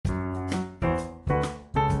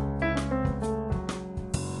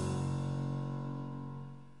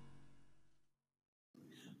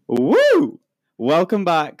Woo! Welcome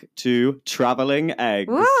back to Traveling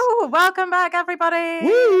Eggs. Woo! Welcome back, everybody.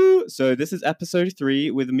 Woo! So this is episode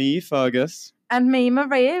 3 with me, Fergus. And me,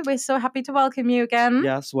 Marie. We're so happy to welcome you again.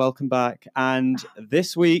 Yes, welcome back. And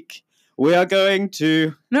this week we are going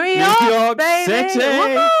to New York baby. City.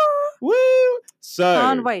 Woo-hoo! Woo! So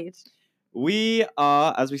Can't wait. we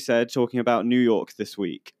are, as we said, talking about New York this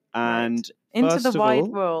week. And Into first the of wide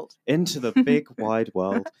all, world. into the big wide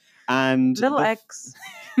world. And Little eggs.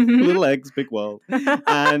 Little eggs, big world.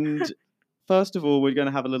 And first of all, we're going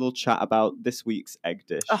to have a little chat about this week's egg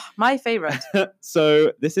dish. Oh, my favorite.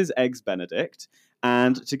 So this is Eggs Benedict.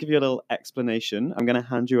 And to give you a little explanation, I'm going to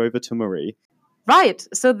hand you over to Marie. Right.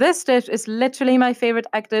 So this dish is literally my favorite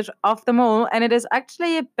egg dish of them all. And it is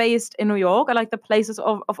actually based in New York. I like the places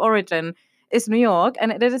of origin is New York.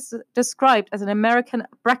 And it is described as an American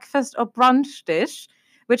breakfast or brunch dish,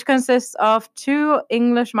 which consists of 2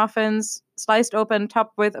 English muffins sliced open,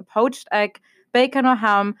 topped with a poached egg, bacon or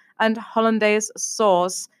ham, and hollandaise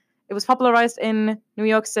sauce. It was popularized in New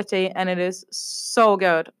York City, and it is so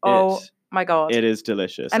good. Oh my God. It is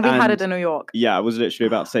delicious. And we had it in New York. Yeah, I was literally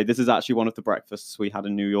about to say, this is actually one of the breakfasts we had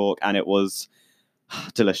in New York, and it was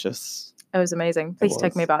delicious. It was amazing. Please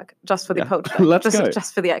take me back, just for the poached egg. Let's go.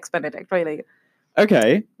 Just for the Eggs Benedict, really.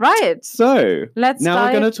 Okay. Right. So now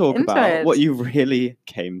we're going to talk into about it. what you really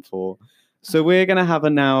came for. So we're going to have a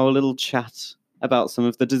little chat about some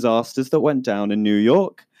of the disasters that went down in New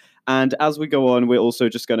York. And as we go on, we're also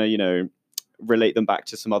just going to, relate them back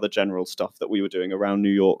to some other general stuff that we were doing around New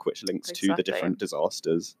York, which links to the different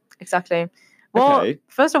disasters. Exactly. Well,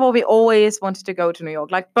 first of all, we always wanted to go to New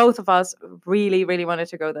York. Like, both of us really, really wanted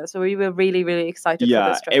to go there. So we were really, really excited for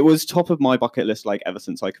this trip. It was top of my bucket list, ever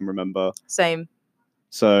since I can remember. Same.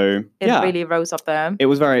 So, it really rose up there. It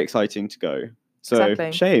was very exciting to go. So,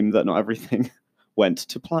 exactly. Shame that not everything went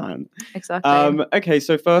to plan. Exactly. Okay,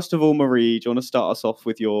 so first of all, Marie, do you want to start us off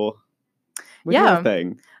with your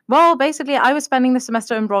thing? Well, basically, I was spending the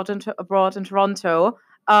semester abroad in Toronto.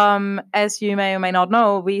 As you may or may not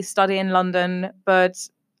know, we study in London, but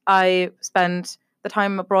I spent the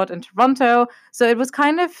time abroad in Toronto. So it was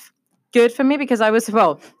kind of good for me because I was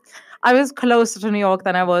closer to New York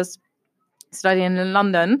than I was studying in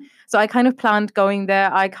London. So I kind of planned going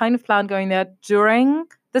there. I kind of planned going there during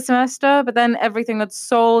the semester, but then everything got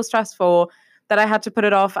so stressful that I had to put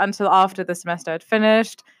it off until after the semester had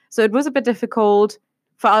finished. So it was a bit difficult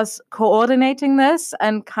for us coordinating this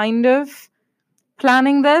and kind of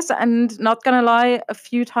planning this. And not gonna lie, a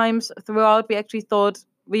few times throughout, we actually thought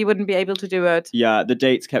we wouldn't be able to do it. Yeah, the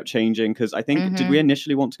dates kept changing because I think, did we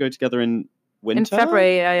initially want to go together in winter? In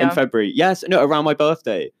February, yeah. In February, yes. No, around my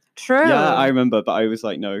birthday. True. Yeah, I remember, but I was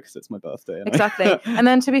like, no, because it's my birthday. Exactly. And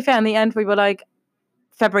then to be fair, in the end, we were like,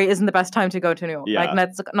 February isn't the best time to go to New York. Yeah. Like,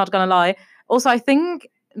 that's not gonna lie. Also, I think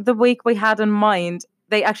the week we had in mind,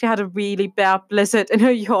 they actually had a really bad blizzard in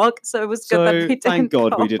New York, so it was good that we didn't thank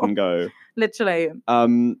God go. we didn't go. Literally.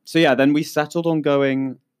 So yeah, then we settled on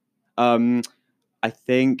going. I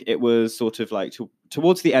think it was sort of like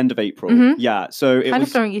towards the end of April. Mhm. Yeah, so it Kind was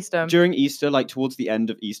of during Easter. during Easter, like towards the end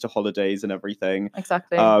of Easter holidays and everything.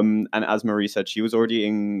 Exactly. And as Marie said, she was already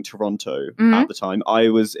in Toronto Mhm. at the time. I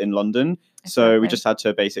was in London. So we Exactly. just had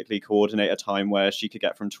to basically coordinate a time where she could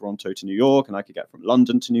get from Toronto to New York and I could get from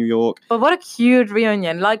London to New York. But what a cute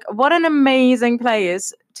reunion. Like, what an amazing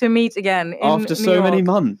place to meet again in After New so many York.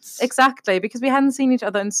 months. Exactly, because we hadn't seen each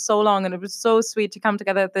other in so long, and it was so sweet to come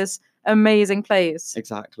together at this amazing place. So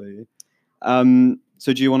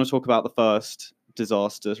do you want to talk about the first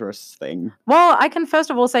disastrous thing? Well, I can first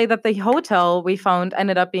of all say that the hotel we found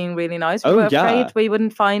ended up being really nice. We Oh, were yeah. afraid we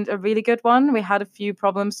wouldn't find a really good one. We had a few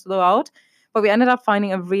problems throughout, but we ended up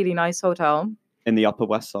finding a really nice hotel. In the Upper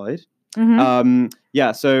West Side. Mhm.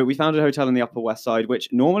 So we found a hotel in the Upper West Side,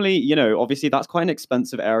 which normally, obviously that's quite an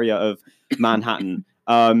expensive area of Manhattan.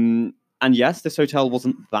 And yes, this hotel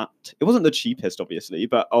wasn't the cheapest, obviously,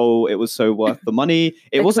 but it was so worth the money.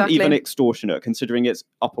 It wasn't even Exactly. extortionate, considering it's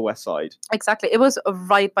Upper West Side. Exactly. It was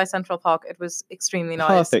right by Central Park. It was extremely nice.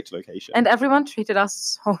 Perfect location. And everyone treated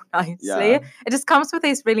us so nicely. Yeah. It just comes with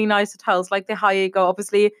these really nice hotels. Like, the higher you go,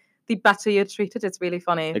 obviously, the better you're treated. It's really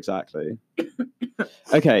funny. Exactly.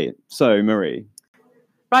 Okay, so Marie.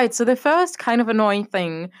 Right, so the first kind of annoying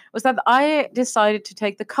thing was that I decided to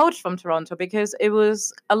take the coach from Toronto because it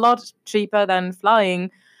was a lot cheaper than flying.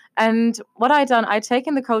 And what I'd done, I'd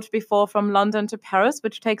taken the coach before from London to Paris,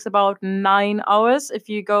 which takes about 9 hours if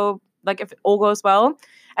you go, if it all goes well.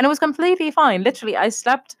 And it was completely fine. Literally, I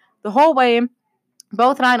slept the whole way,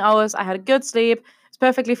 both 9 hours. I had a good sleep. It's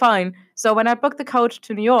perfectly fine. So when I booked the coach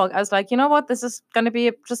to New York, I was like, you know what? This is going to be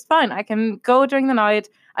just fine. I can go during the night.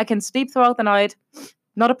 I can sleep throughout the night.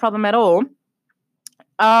 not a problem at all.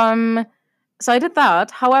 So I did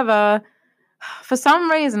that. However, for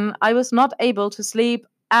some reason, I was not able to sleep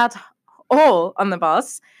at all on the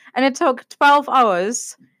bus, and it took 12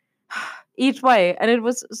 hours each way, and it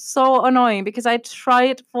was so annoying because I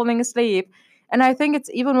tried falling asleep, and I think it's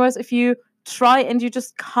even worse if you try and you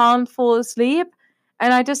just can't fall asleep,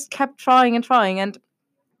 and I just kept trying and trying, and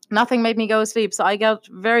nothing made me go asleep, so I got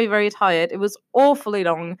very, very tired. It was awfully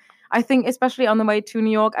long. I think especially on the way to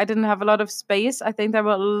New York, I didn't have a lot of space. I think there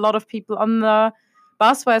were a lot of people on the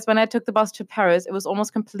bus, whereas when I took the bus to Paris, it was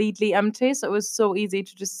almost completely empty, so it was so easy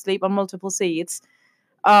to just sleep on multiple seats.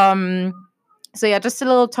 So yeah, just a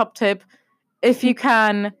little top tip. If you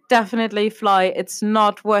can, definitely fly. It's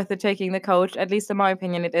not worth it taking the coach. At least in my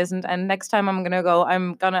opinion, it isn't. And next time I'm going to go,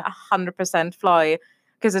 I'm going to 100% fly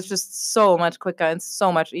because it's just so much quicker and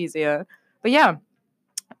so much easier. But yeah,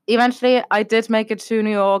 eventually I did make it to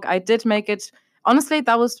New York. I did make it. Honestly,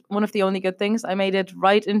 that was one of the only good things. I made it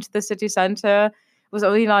right into the city center. It was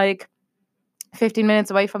only like 15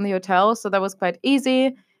 minutes away from the hotel, so that was quite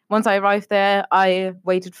easy. Once I arrived there, I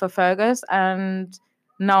waited for Fergus, and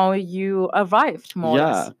now you arrived, more or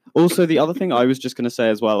less. Also, the other thing I was just going to say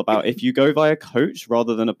as well about if you go via coach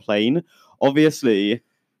rather than a plane, obviously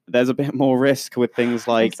there's a bit more risk with things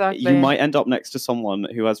like you might end up next to someone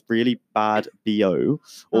who has really bad BO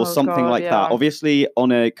or something like that. Obviously,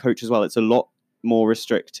 on a coach as well, it's a lot more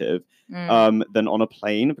restrictive than on a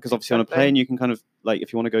plane, because obviously on a plane you can kind of, like,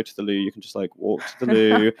 if you want to go to the loo, you can just like walk to the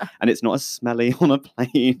loo and it's not as smelly on a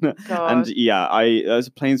plane. And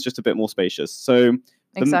the plane's just a bit more spacious. So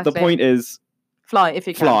the point is, fly if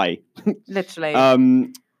you can. Fly. Literally.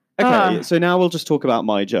 Okay, so now we'll just talk about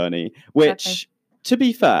my journey, which, to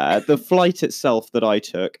be fair, the flight itself that I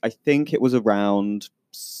took, I think it was around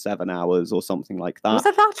 7 hours or something like that. Was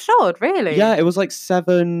it that short, really? Yeah, it was like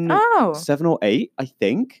 7 or 8, I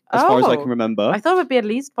think, as far as I can remember. I thought it would be at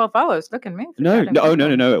least 12 hours. Look at me. No,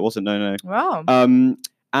 it wasn't. No. Wow.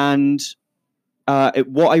 And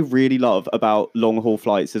what I really love about long haul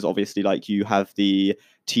flights is obviously, like, you have the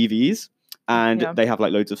TVs. And they have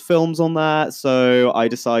like loads of films on there. So I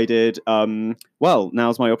decided,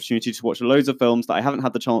 now's my opportunity to watch loads of films that I haven't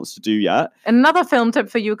had the chance to do yet. Another film tip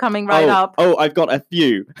for you coming up. Oh, I've got a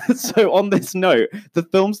few. So on this note, the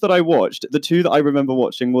films that I watched, the two that I remember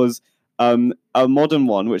watching was a modern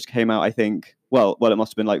one, which came out, I think, it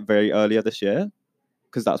must have been like very earlier this year,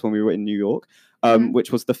 because that's when we were in New York,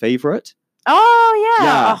 which was The Favourite. Oh,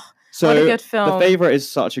 yeah. Oh, so what a good film. The Favourite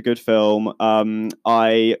is such a good film.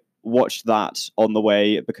 I watched that on the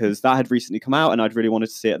way because that had recently come out and I'd really wanted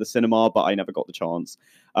to see it at the cinema, but I never got the chance.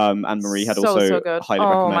 And Marie had highly recommended it.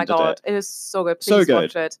 Oh my god, it is so good. Please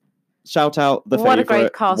watch it. Shout out The Favourite. What a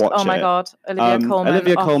great cast. Oh my god.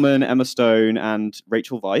 Olivia Colman, Emma Stone, and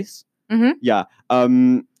Rachel Weisz. Mm-hmm. Yeah.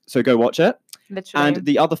 So go watch it. Literally. And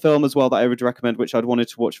the other film as well that I would recommend, which I'd wanted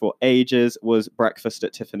to watch for ages, was Breakfast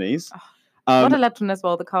at Tiffany's. What a legend as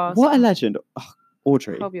well, the cast. What a legend.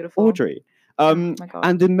 Audrey. How beautiful. Audrey. And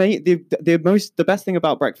the best thing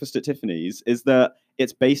about Breakfast at Tiffany's is that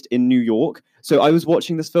it's based in New York. So I was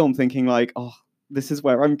watching this film thinking like, this is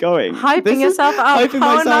where I'm going. Hyping yourself up.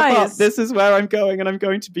 How nice. This is where I'm going, and I'm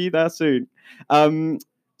going to be there soon.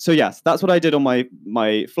 So yes, that's what I did on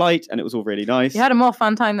my flight, and it was all really nice. You had a more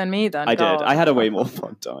fun time than me then. I did. I had a way more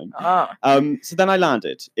fun time. So then I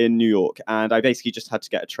landed in New York, and I basically just had to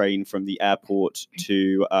get a train from the airport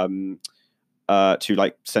to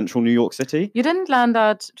like central New York City. You didn't land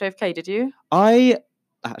at JFK, did you? I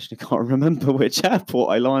actually can't remember which airport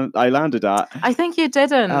I landed at. I think you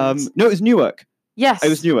didn't. No, it was Newark. Yes. It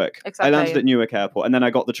was Newark. Exactly. I landed at Newark Airport, and then I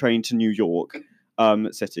got the train to New York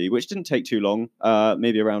City, which didn't take too long,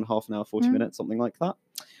 maybe around half an hour, 40 minutes, something like that.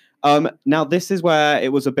 Now, this is where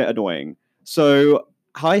it was a bit annoying. So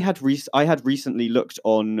I had recently looked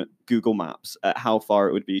on Google Maps at how far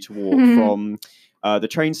it would be to walk from the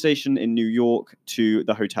train station in New York to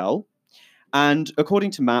the hotel. And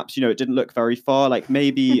according to maps, it didn't look very far, like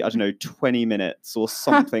maybe, 20 minutes or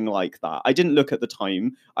something like that. I didn't look at the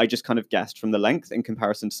time. I just kind of guessed from the length in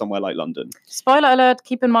comparison to somewhere like London. Spoiler alert,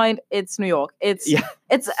 keep in mind, it's New York. It's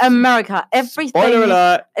America. Everything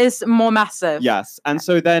is more massive. Yes. And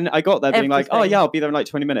so then I got there being like, I'll be there in like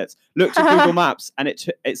 20 minutes. Looked at Google Maps and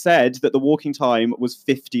it said that the walking time was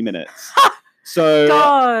 50 minutes. So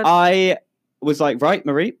I was like, right,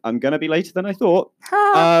 Marie, I'm going to be later than I thought.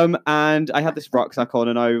 And I had this rucksack on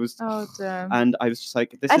and I was just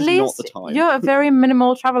like, this is not the time. You're a very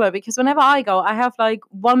minimal traveler, because whenever I go, I have like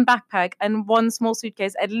one backpack and one small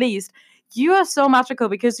suitcase at least. You are so magical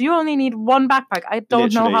because you only need one backpack. I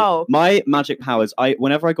don't know how. My magic powers,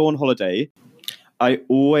 whenever I go on holiday, I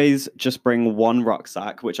always just bring one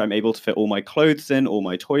rucksack, which I'm able to fit all my clothes in, all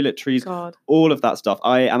my toiletries, God. all of that stuff.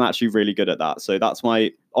 I am actually really good at that. So that's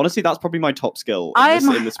honestly, that's probably my top skill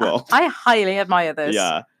in this world. I highly admire this.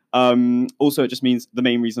 Yeah. Also, it just means the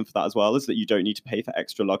main reason for that as well is that you don't need to pay for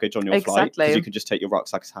extra luggage on your flight because you can just take your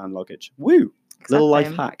rucksack as hand luggage. Woo! Exactly. Little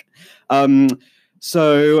life hack.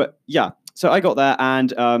 So yeah. So I got there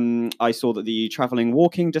and I saw that the traveling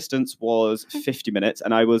walking distance was 50 minutes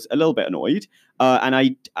and I was a little bit annoyed.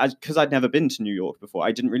 And because I'd never been to New York before,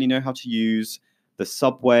 I didn't really know how to use the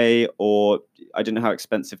subway, or I didn't know how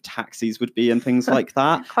expensive taxis would be and things like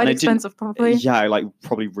that. Quite expensive, probably. Yeah, like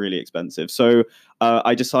probably really expensive. So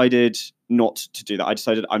I decided not to do that. I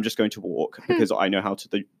decided I'm just going to walk because I know how to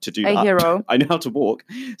do that. A hero. I know how to walk.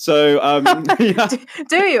 So yeah.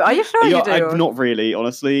 Do you? Are you sure you do? I'm not really,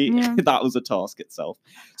 honestly. Yeah. That was a task itself.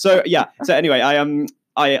 So yeah. So anyway,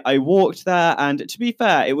 I walked there, and to be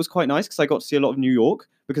fair, it was quite nice because I got to see a lot of New York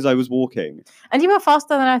because I was walking. And you were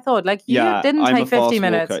faster than I thought. Like you didn't take 50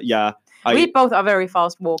 minutes. Walker. Yeah. We both are very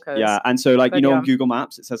fast walkers. Yeah, and so like, on Google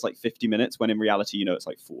Maps, it says like 50 minutes when in reality, it's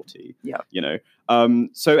like 40. Yeah.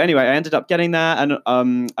 So anyway, I ended up getting there, and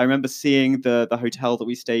I remember seeing the hotel that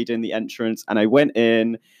we stayed in, the entrance, and I went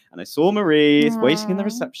in and I saw Marie waiting in the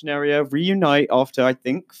reception area, reunite after I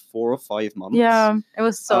think 4 or 5 months. Yeah, it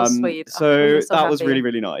was so sweet. So that was really,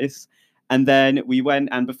 really nice. And then we went,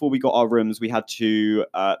 and before we got our rooms, we had to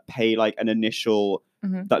pay like an initial,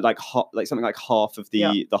 like something like half of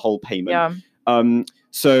the whole payment. Yeah.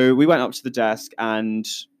 So we went up to the desk, and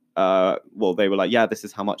they were like, "Yeah, this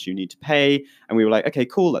is how much you need to pay," and we were like, "Okay,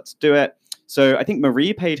 cool, let's do it." So I think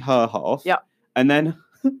Marie paid her half. Yeah. And then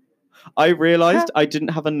I realized I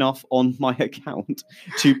didn't have enough on my account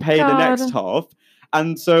to pay the next half.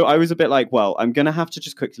 And so I was a bit like, well, I'm going to have to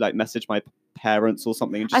just quickly like message my parents or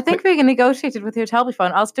something. And I think we negotiated with the hotel before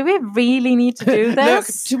and asked, do we really need to do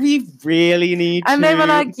this? Look, do we really need to? And they were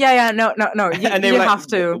like, no, and they you were have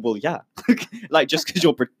to. Well, yeah. Like, just because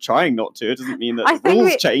you're trying not to, it doesn't mean that the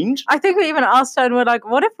rules change. I think we even asked her and we're like,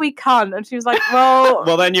 what if we can't? And she was like,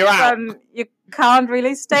 well, then you're out. You can't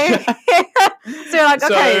really stay here. So you're like,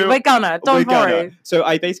 okay, we're gonna. Don't worry. So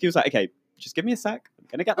I basically was like, okay, just give me a sec. I'm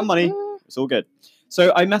going to get the money. It's all good.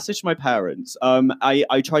 So I messaged my parents.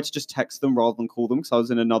 I tried to just text them rather than call them because I was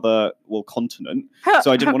in another continent.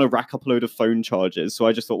 So I didn't want to rack up a load of phone charges. So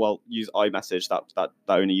I just thought, well, use iMessage. That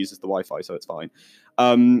only uses the Wi-Fi, so it's fine.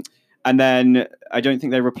 And then I don't think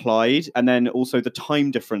they replied. And then also the time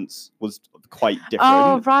difference was quite different.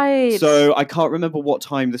 Oh, right. So I can't remember what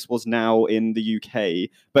time this was now in the UK.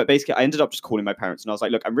 But basically, I ended up just calling my parents. And I was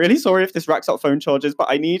like, look, I'm really sorry if this racks up phone charges, but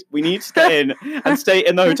we need to get in and stay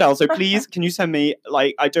in the hotel. So please, can you send me,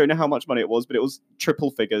 like, I don't know how much money it was, but it was triple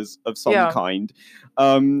figures of some kind.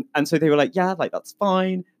 And so they were like, yeah, like, that's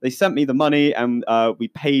fine. They sent me the money and we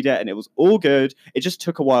paid it and it was all good. It just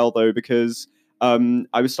took a while, though, because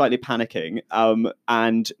I was slightly panicking,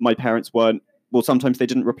 and my parents weren't. Well, sometimes they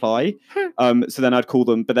didn't reply. So then I'd call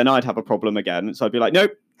them, but then I'd have a problem again. So I'd be like,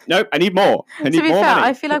 nope, I need more. To be fair, money.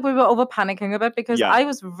 I feel like we were over panicking a bit because I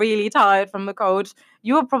was really tired from the coach.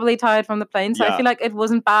 You were probably tired from the plane. So I feel like it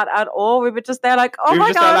wasn't bad at all. We were just there like, oh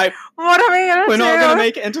my God, like, what are we going to do? We're not going to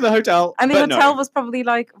make it into the hotel. And the hotel was probably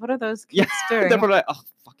like, what are those kids doing? They're probably like, oh,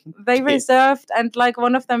 they reserved and like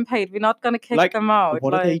one of them paid. We're not going to kick them out.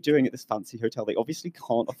 What are they doing at this fancy hotel? They obviously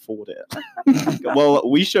can't afford it. Well,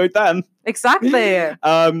 we showed them. Exactly.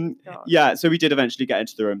 Yeah, so we did eventually get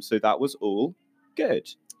into the room. So that was all good.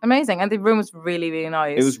 Amazing. And the room was really, really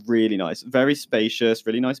nice. It was really nice. Very spacious,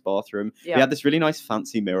 really nice bathroom. Yeah. We had this really nice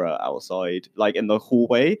fancy mirror outside, like in the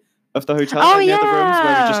hallway of the hotel, near the rooms,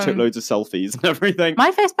 where we just took loads of selfies and everything. My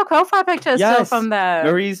Facebook profile picture is still from there.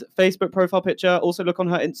 Marie's Facebook profile picture. Also look on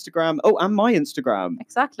her Instagram. Oh, and my Instagram.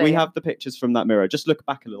 Exactly. We have the pictures from that mirror. Just look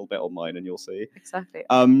back a little bit on mine and you'll see. Exactly.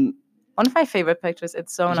 One of my favorite pictures.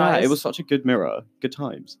 It's so nice. Yeah, it was such a good mirror. Good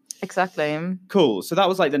times. Exactly. Cool. So that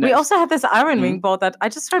was like the next. We also had this iron ring board that I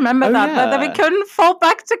just remember that we couldn't fold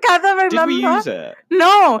back together. Remember? Did we use it?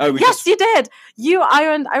 No. Oh, yes, you did. You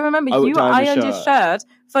ironed. I remember you ironed your shirt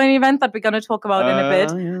for an event that we're going to talk about in a bit.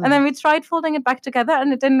 Yeah. And then we tried folding it back together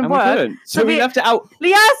and it didn't work. So we left it out.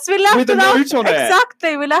 Yes, we left with it out. With a note on it.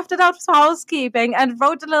 Exactly. We left it out for housekeeping and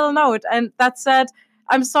wrote a little note and that said,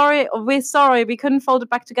 I'm sorry, we're sorry, we couldn't fold it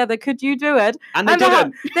back together. Could you do it? And they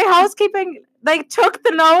didn't. The housekeeping, they took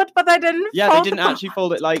the note, but they didn't they didn't actually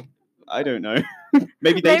fold it like, I don't know.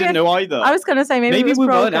 Maybe they didn't know either. I was going to say, maybe we broken.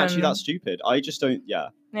 weren't actually that stupid. I just don't,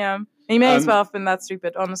 Yeah. He may as well have been that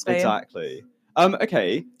stupid, honestly. Exactly.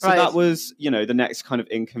 Okay, so that was, the next kind of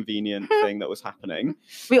inconvenient thing that was happening.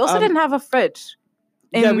 We also didn't have a fridge.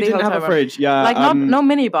 in yeah, we the didn't have hotel a room. fridge. Yeah, Like no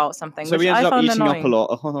minibar or something. so which we ended I up found eating annoying. up a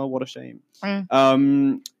lot. Oh, what a shame.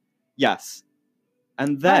 Mm. Yes,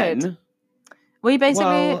 and then We basically,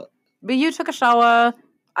 well, you took a shower.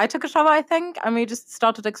 I took a shower, I think, and we just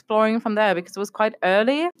started exploring from there because it was quite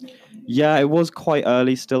early. yeah, it was quite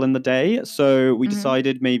early still in the day, so we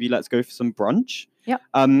decided maybe let's go for some brunch. Yep.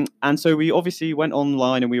 And so we obviously went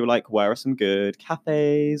online and we were like, where are some good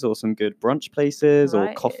cafes or some good brunch places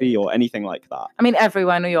or coffee or anything like that? I mean,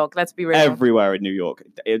 everywhere in New York, let's be real. Everywhere in New York.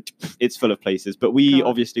 It's full of places. But we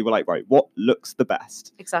obviously were like, right, what looks the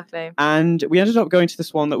best? Exactly. And we ended up going to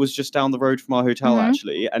this one that was just down the road from our hotel,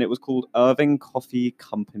 actually. And it was called Irving Coffee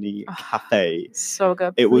Company Cafe. So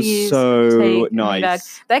good. It was so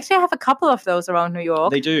nice. They actually have a couple of those around New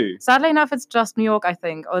York. They do. Sadly enough, it's just New York, I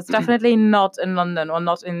think. Or it's definitely not in London or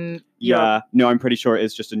not in Europe. Yeah, no, I'm pretty sure it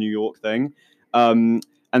is just a New York thing. And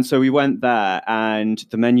so we went there and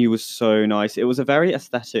the menu was so nice. It was a very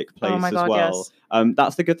aesthetic place as well. Yes.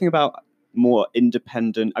 That's the good thing about more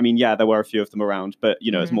independent. I mean, yeah, there were a few of them around, but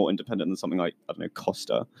you know, it's more independent than something like, I don't know,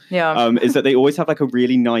 Costa. Yeah. Is that they always have like a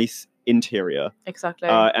really nice interior. Exactly.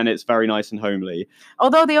 And it's very nice and homely.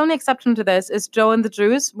 Although the only exception to this is Joe and the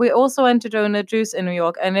Juice. We also went to Joe and the Juice in New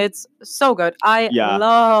York and it's so good. I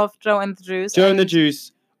love Joe and the Juice. Joe and the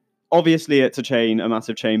Juice. Obviously, it's a chain, a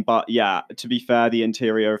massive chain, but yeah, to be fair, the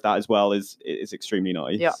interior of that as well is extremely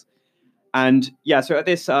nice. Yeah. And yeah, so at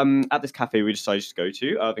this cafe we decided to go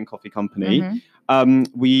to, Irving Coffee Company.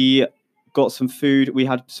 We got some food. We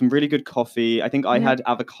had some really good coffee. I think I had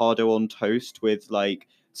avocado on toast with like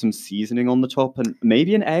some seasoning on the top and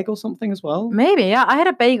maybe an egg or something as well. Maybe, yeah. I had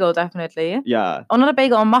a bagel, definitely. Yeah. Or not a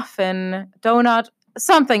bagel, a muffin, donut.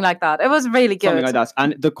 Something like that. It was really good. Something like that.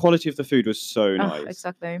 And the quality of the food was so nice.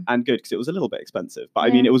 Exactly. And good because it was a little bit expensive. But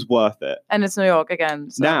I mean, it was worth it. And it's New York again.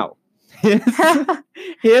 So. Now,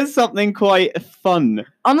 here's something quite fun.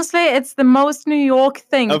 Honestly, it's the most New York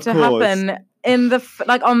thing to happen in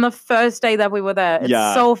the on the first day that we were there. It's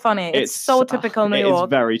so funny. It's so typical New York. It's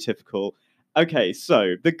very typical. Okay,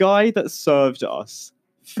 so the guy that served us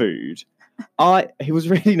food, he was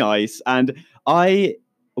really nice. And I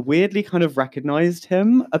weirdly kind of recognized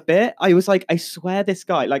him a bit. I was like, I swear this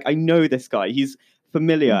guy, like I know this guy. He's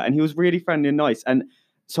familiar and he was really friendly and nice. And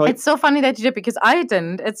so it's so funny that you did because I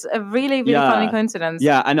didn't. It's a really, really funny coincidence.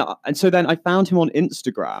 Yeah, and so then I found him on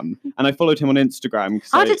Instagram and I followed him on Instagram.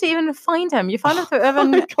 How did you even find him? You found him through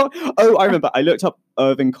Irving? I remember. I looked up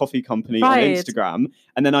Irving Coffee Company on Instagram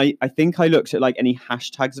and then I think I looked at like any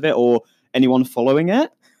hashtags of it or anyone following it.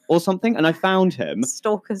 Or something, and I found him.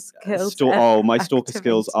 Stalker skills. My stalker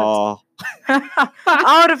skills are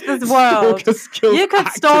out of this world. You could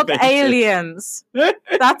stalk aliens.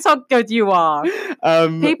 That's how good you are.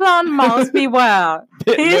 People on Mars, beware.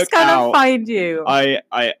 He's gonna find you. I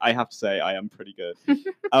have to say, I am pretty good.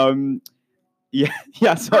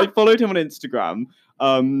 Yeah. So I followed him on Instagram,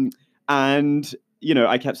 and you know,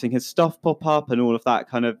 I kept seeing his stuff pop up and all of that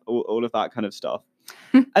kind of stuff,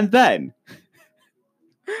 and then.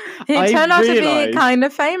 He turned out to be kind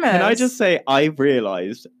of famous. Can I just say, I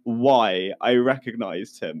realized why I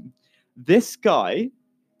recognized him. This guy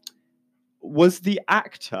was the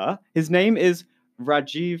actor. His name is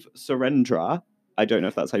Rajiv Surendra. I don't know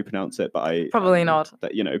if that's how you pronounce it, but probably not.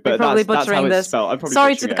 But you know, but probably that's how it's spelled. I'm probably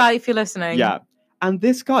sorry to the guy if you're listening. Yeah, and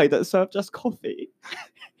this guy that served us coffee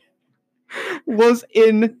was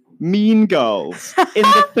in Mean Girls, in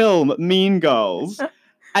the film Mean Girls.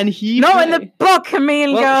 And in the book,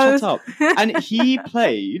 Mean Girls. Shut up. And he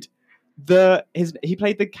played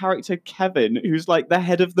the character Kevin, who's like the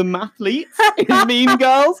head of the mathletes in Mean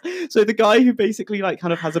Girls. So the guy who basically like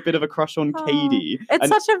kind of has a bit of a crush on Katie. It's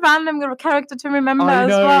such a random character to remember as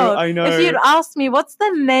well. I know. If you'd asked me what's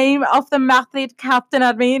the name of the mathlete captain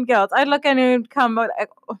at Mean Girls, I'd look at him and come like,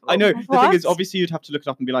 I know. The thing is, obviously you'd have to look it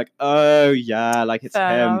up and be like, oh yeah, like it's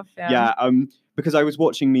Fair him. Enough, yeah. Because I was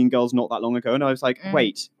watching Mean Girls not that long ago and I was like,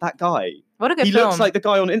 wait, that guy. What a good film. He looks like the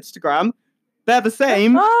guy on Instagram. They're the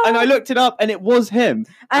same. And I looked it up and it was him.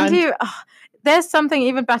 And there's something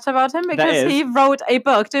even better about him because he wrote a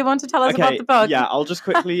book. Do you want to tell us about the book? Yeah, I'll just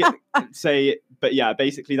quickly say, but yeah,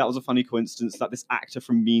 basically that was a funny coincidence that this actor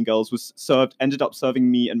from Mean Girls ended up serving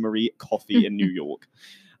me and Marie coffee in New York.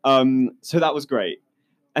 So that was great.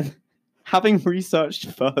 And having researched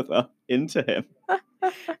further into him,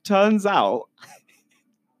 turns out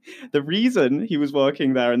the reason he was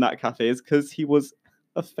working there in that cafe is because he was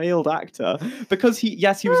a failed actor. Because he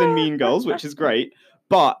was in Mean Girls, which is great,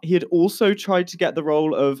 but he had also tried to get the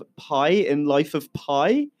role of Pi in Life of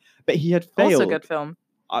Pi, but he had failed. Also a good film.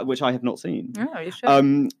 Which I have not seen. Oh, you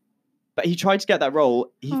should. But he tried to get that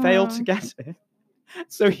role. He failed to get it.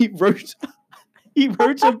 So he wrote He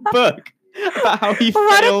wrote a book about how he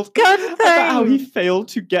What failed. a good About how he thing. failed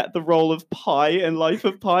to get the role of Pi in Life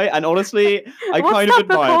of Pi, and honestly, I What's kind of that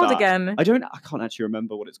book admire called that. again? I can't actually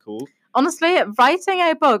remember what it's called. Honestly, writing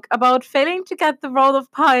a book about failing to get the role of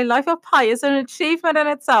Pi, Life of Pi, is an achievement in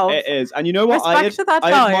itself. It is, and you know what? Respect to that I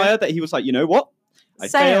guy. admire that he was like, you know what? I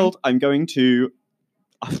Same. failed. I'm going to.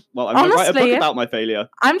 Well, I'm going to write a book Honestly, about my failure.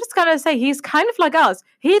 I'm just going to say he's kind of like us.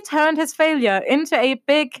 He turned his failure into a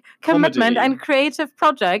big commitment Comedy. and creative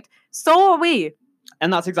project. So are we.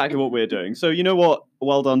 And that's exactly what we're doing. So you know what?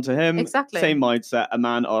 Well done to him. Exactly. Same mindset, a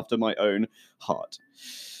man after my own heart.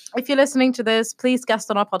 If you're listening to this, please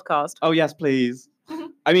guest on our podcast. Oh, yes, please.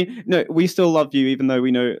 I mean, no, we still love you, even though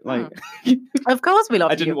we know, like... Of course we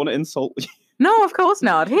love you. I didn't want to insult you. No, of course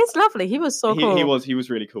not. He's lovely. He was so cool. He was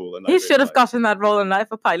really cool. And he should have gotten that role in Life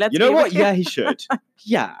of Pi. Let's You know be what? real. Yeah, he should.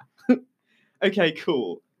 Yeah. Okay,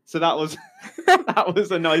 cool. So that was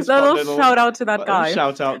a nice little shout out to that guy.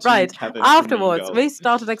 Shout out to right. Kevin. Afterwards, we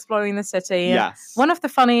started exploring the city. Yes. One of the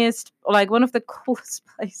funniest, like one of the coolest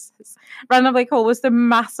places, randomly cool, was the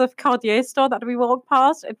massive Cartier store that we walked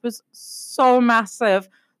past. It was so massive,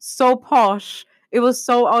 so posh. It was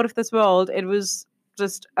so out of this world. It was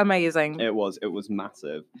just amazing. It was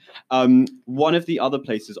massive. One of the other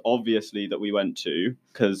places, obviously, that we went to,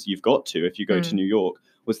 because you've got to if you go to New York,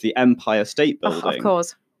 was the Empire State Building. Of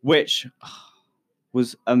course. Which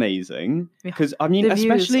was amazing. Because, I mean, the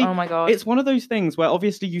especially, views, oh my God. It's one of those things where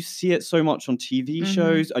obviously you see it so much on TV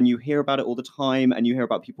shows and you hear about it all the time and you hear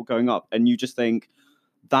about people going up and you just think,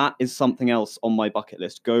 that is something else on my bucket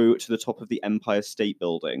list. Go to the top of the Empire State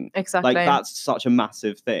Building. Exactly. Like, that's such a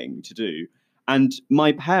massive thing to do. And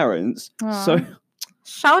my parents, so...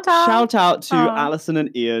 Shout out to Alison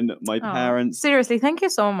and Ian, my parents. Seriously, thank you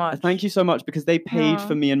so much. Thank you so much because they paid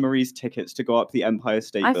for me and Marie's tickets to go up the Empire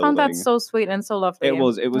State Building. I found that so sweet and so lovely. It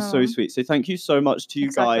was so sweet. So thank you so much to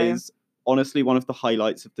you guys. Honestly, one of the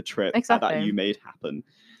highlights of the trip that you made happen.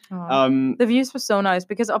 The views were so nice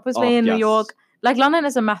because obviously in New York, like London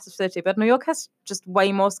is a massive city, but New York has just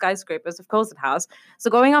way more skyscrapers. Of course it has. So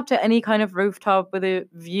going up to any kind of rooftop with a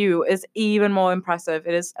view is even more impressive.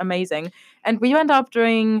 It is amazing. And we went up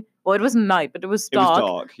during, well, it wasn't night, but it was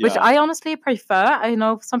dark. Which I honestly prefer. I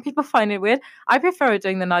know some people find it weird. I prefer it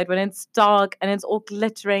during the night when it's dark and it's all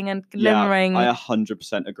glittering and glimmering. Yeah, I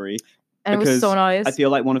 100% agree. And it was so nice. I feel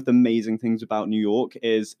like one of the amazing things about New York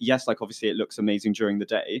is, yes, like obviously it looks amazing during the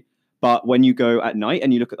day, but when you go at night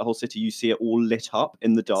and you look at the whole city, you see it all lit up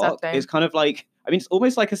in the dark. Exactly. It's kind of like, I mean, it's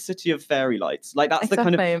almost like a city of fairy lights. Like that's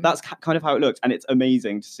kind of how it looks, and it's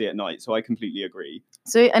amazing to see at night. So I completely agree.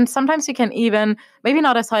 So, and sometimes you can even, maybe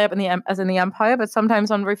not as high up as in the Empire, but sometimes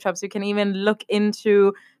on rooftops you can even look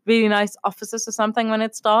into really nice offices or something when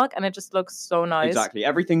it's dark, and it just looks so nice. Exactly,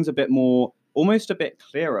 everything's a bit more. Almost a bit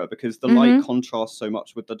clearer because the light contrasts so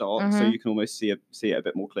much with the dark, so you can almost see it a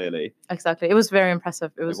bit more clearly. Exactly. It was very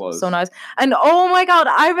impressive. It was so nice. And oh my God,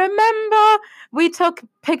 I remember we took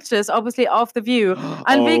pictures, obviously, of the view,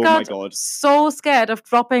 and we got so scared of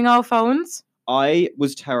dropping our phones. I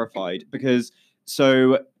was terrified because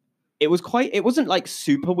it wasn't like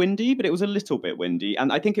super windy, but it was a little bit windy.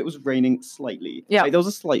 And I think it was raining slightly. Yeah. Like, there was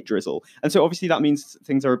a slight drizzle. And so obviously that means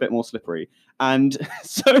things are a bit more slippery. And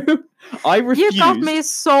so I refused. You got me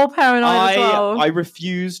so paranoid as well. I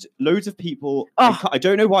refused. Loads of people. I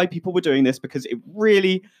don't know why people were doing this because it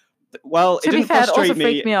really... Well, it didn't frustrate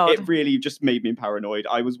me. It really just made me paranoid.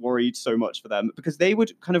 I was worried so much for them because they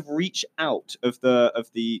would kind of reach out of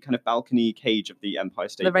the kind of balcony cage of the Empire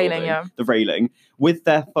State Building, the railing, with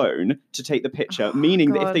their phone to take the picture,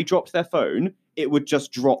 meaning that if they dropped their phone, it would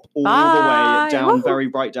just drop all the way down,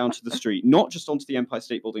 right down to the street, not just onto the Empire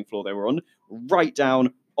State Building floor they were on, right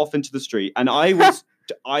down off into the street. And I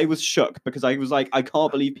was shook because I was like, I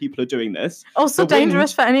can't believe people are doing this. Also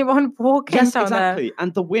dangerous for anyone walking down there.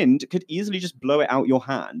 And the wind could easily just blow it out your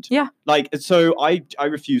hand. Yeah. Like, so I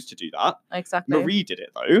refused to do that. Exactly. Marie did it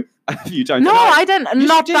though. You don't. No, I didn't.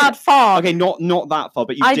 Not that far. Okay, not that far,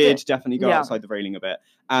 but you did definitely go outside the railing a bit.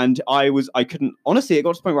 And I couldn't, honestly, it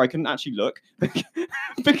got to the point where I couldn't actually look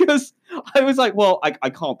because I was like, well, I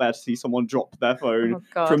can't bear to see someone drop their phone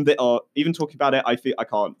from even talking about it,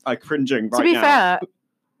 I'm cringing right now. To be fair,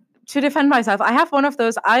 to defend myself, I have one of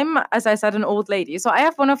those, I'm, as I said, an old lady. So I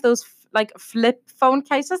have one of those like flip phone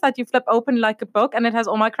cases that you flip open like a book and it has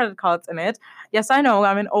all my credit cards in it. Yes, I know,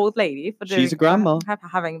 I'm an old lady. She's a grandma.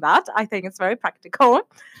 Having that. I think it's very practical.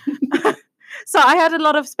 So I had a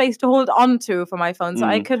lot of space to hold on to for my phone. So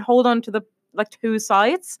I could hold on to the two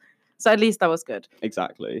sides. So at least that was good.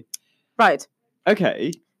 Exactly. Right.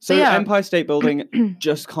 Okay. So yeah. Empire State Building,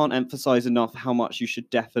 just can't emphasize enough how much you should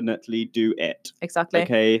definitely do it. Exactly.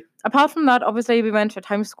 Okay. Apart from that, obviously, we went to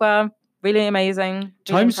Times Square. Really amazing. Really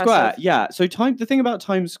Times Square, impressive. yeah. So the thing about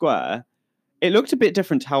Times Square, it looked a bit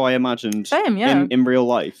different to how I imagined Same, yeah. in real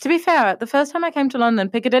life. To be fair, the first time I came to London,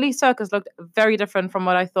 Piccadilly Circus looked very different from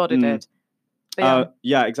what I thought it did. But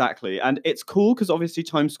yeah, exactly. And it's cool because obviously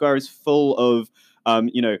Times Square is full of,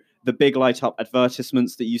 the big light up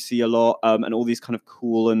advertisements that you see a lot, and all these kind of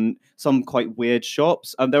cool and some quite weird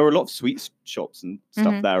shops. There were a lot of sweet shops and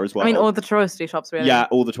stuff there as well. I mean, all the touristy shops, really. Yeah,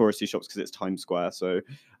 all the touristy shops because it's Times Square. So,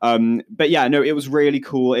 but yeah, no, it was really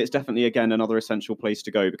cool. It's definitely, again, another essential place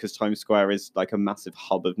to go because Times Square is like a massive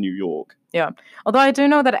hub of New York. Yeah. Although I do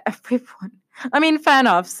know that everyone, I mean, fair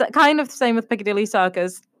enough. Kind of the same with Piccadilly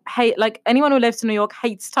Circus. Like anyone who lives in New York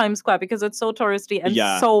hates Times Square because it's so touristy and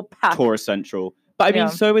so packed. Tourist central. But I mean,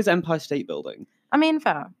 so is Empire State Building. I mean,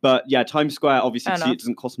 fair. But yeah, Times Square, obviously, it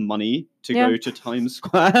doesn't cost money to go to Times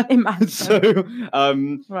Square. Imagine.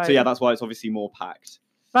 So yeah, that's why it's obviously more packed.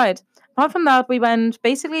 Right. Apart from that, we went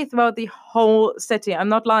basically throughout the whole city. I'm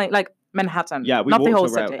not lying, like Manhattan. Yeah, we not walked the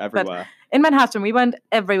whole around city, everywhere. But in Manhattan, we went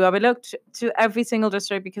everywhere. We looked to every single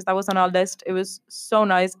district because that was on our list. It was so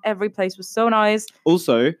nice. Every place was so nice.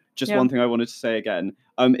 Also, just one thing I wanted to say again,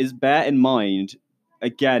 is bear in mind,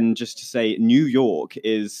 again, just to say, New York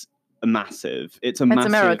is massive. It's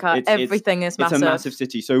America. Everything is massive. It's a massive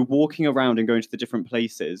city. So walking around and going to the different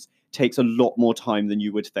places takes a lot more time than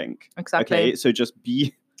you would think. Exactly. Okay, so just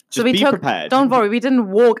be prepared. Don't worry, we didn't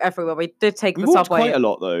walk everywhere. We did take the subway. We walked quite a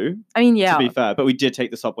lot, though. I mean, yeah. To be fair, but we did take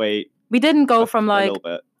the subway. We didn't go from like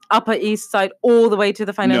Upper East Side all the way to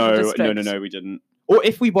the financial district. No, we didn't. Or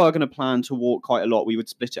if we were going to plan to walk quite a lot, we would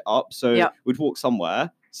split it up. So we'd walk somewhere,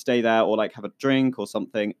 stay there, or like have a drink or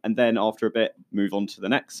something, and then after a bit, move on to the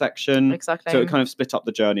next section. Exactly. So it kind of split up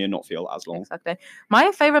the journey and not feel as long. Exactly. My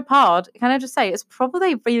favorite part, can I just say, is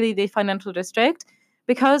probably really the financial district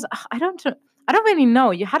because I don't really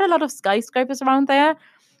know. You had a lot of skyscrapers around there,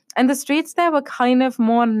 and the streets there were kind of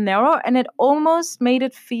more narrow, and it almost made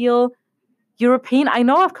it feel European. I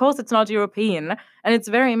know, of course, it's not European, and it's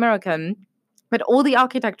very American. But all the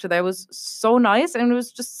architecture there was so nice, and it was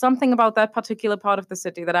just something about that particular part of the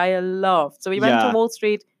city that I loved. So we went to Wall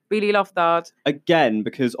Street, really loved that. Again,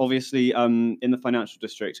 because obviously in the financial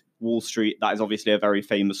district, Wall Street, that is obviously a very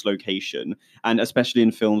famous location. And especially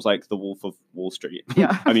in films like The Wolf of Wall Street,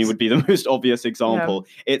 I mean, would be the most obvious example.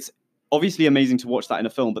 Yeah. It's obviously amazing to watch that in a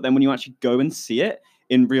film, but then when you actually go and see it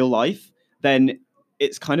in real life, then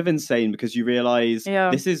it's kind of insane because you realize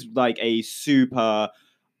this is like a super...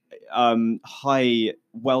 high,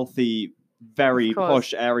 wealthy, very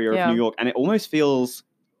posh area of New York, and it almost feels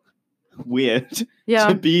weird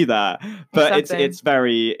to be there. But it's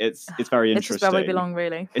very interesting. It's just where we belong,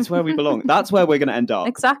 really. It's where we belong. That's where we're going to end up.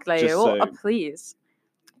 Exactly. Please.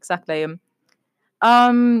 Exactly.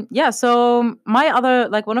 So my other,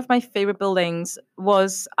 like, one of my favorite buildings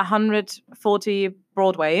was 140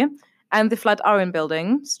 Broadway. And the Flatiron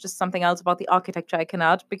Building. It's just something else about the architecture I can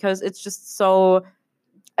add because it's just so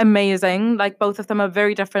amazing. Like, both of them are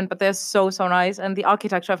very different, but they're so nice. And the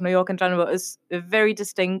architecture of New York in general is very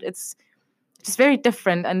distinct. It's just very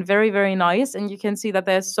different and very, very nice. And you can see that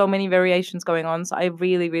there's so many variations going on. So I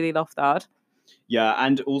really, really love that. Yeah,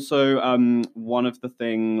 and also one of the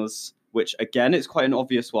things, which again is quite an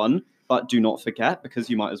obvious one, but do not forget because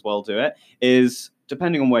you might as well do it, is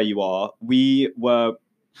depending on where you are, we were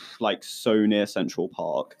like so near Central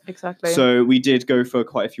Park. Exactly. So we did go for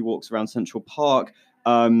quite a few walks around Central Park,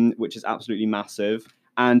 which is absolutely massive.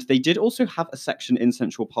 And they did also have a section in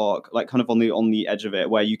Central Park, like kind of on the edge of it,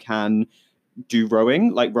 where you can do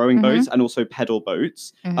rowing, like rowing boats and also pedal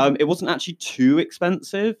boats. It wasn't actually too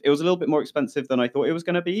expensive. It was a little bit more expensive than I thought it was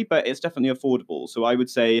going to be, but it's definitely affordable. So I would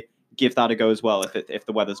say give that a go as well if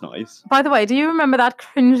the weather's nice. By the way, do you remember that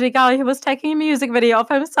cringy guy who was taking a music video of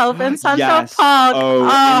himself in Central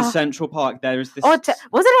Park? In Central Park, there is this... was it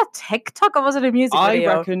a TikTok or was it a music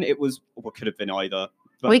video? I reckon it was... What could have been either.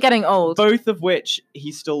 We're getting old. Both of which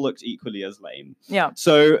he still looked equally as lame. Yeah.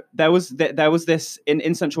 So there was this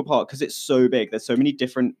in Central Park, because it's so big, there's so many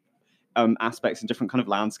different aspects and different kind of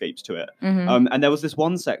landscapes to it. And there was this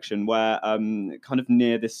one section where kind of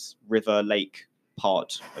near this river lake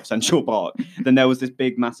part of Central Park, then there was this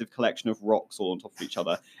big massive collection of rocks all on top of each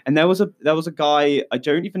other, and there was a guy, I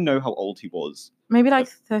don't even know how old he was, maybe like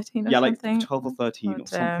 13 or something, like 12 or 13 or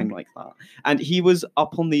something like that, and he was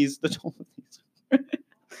up on the top of these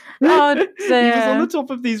Oh, He was dear. on the top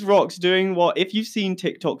of these rocks doing what, if you've seen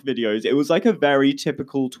TikTok videos, it was like a very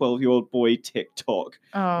typical 12-year-old boy TikTok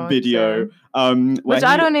Oh, video. dear. Where Which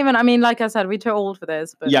I don't even, I mean, like I said, we're too old for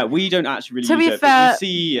this. But Yeah, we don't actually To really be use it. But fair, you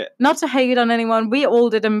see, not to hate on anyone, we all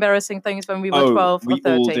did embarrassing things when we were 12 or we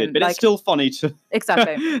 13. all did, but like, it's still funny to.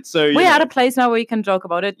 Exactly. So you We're know, at a place now where we can joke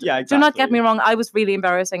about it. Yeah, Do not get exactly. me wrong, I was really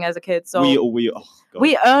embarrassing as a kid. So we oh, God.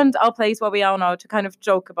 we earned our place where we are now to kind of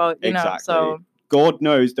joke about, you know. Exactly. So God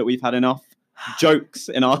knows that we've had enough jokes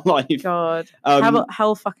in our life. God, Um,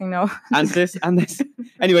 hell fucking no. and this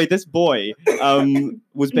anyway, this boy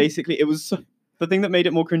was basically, it was the thing that made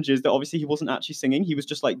it more cringy is that obviously he wasn't actually singing, he was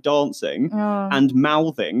just like dancing Oh, and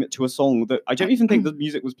mouthing to a song that I don't even think the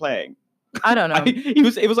music was playing. I don't know.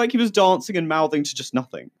 It was like he was dancing and mouthing to just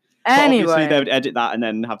nothing. But obviously they Anyway, would edit that and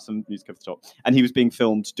then have some music over the top. And he was being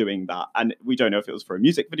filmed doing that. And we don't know if it was for a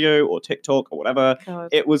music video or TikTok or whatever. God.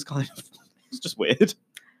 It was kind of, it's just weird.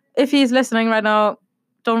 If he's listening right now,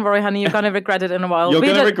 don't worry, honey, you're gonna regret it in a while. You're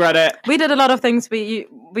going to regret it. We did a lot of things we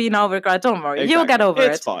now regret. Don't worry, you'll get over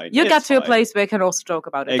It's it. fine. You'll It's get to a fine. place where you can also joke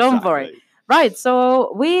about it. Don't worry. Exactly. Right,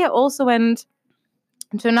 so we also went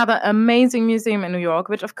to another amazing museum in New York,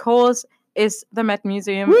 which of course is the Met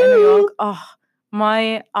Museum in New York. Oh,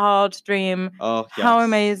 my art dream. Oh, yes. How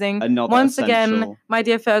amazing. Another Once again, essential. my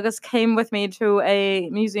dear Fergus came with me to a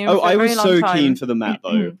museum Oh, for a I very was long so time. keen for the Met,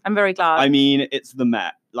 though. I'm very glad. I mean, it's the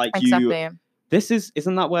Met. Like, exactly.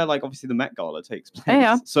 isn't that where, like, obviously the Met Gala takes place?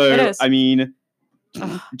 Yeah, So, it is. I mean,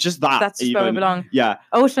 just that. That's just even. where we belong. Yeah.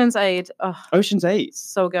 Ocean's 8. Oh, Ocean's 8.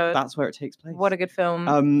 so good. That's where it takes place. What a good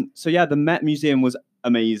film. So yeah, the Met Museum was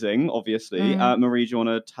amazing, obviously. Mm. Marie, do you want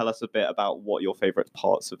to tell us a bit about what your favourite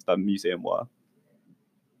parts of the museum were?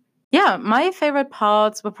 Yeah, my favorite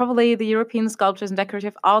parts were probably the European sculptures and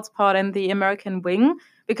decorative arts part and the American wing,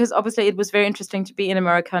 because obviously it was very interesting to be in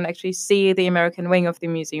America and actually see the American wing of the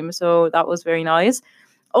museum. So that was very nice.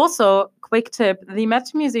 Also, quick tip, the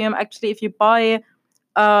Met Museum, actually, if you buy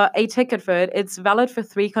a ticket for it, it's valid for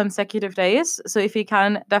 3 consecutive days. So if you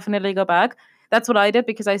can, definitely go back. That's what I did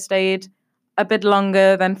because I stayed a bit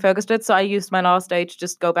longer than Fergus did. So I used my last day to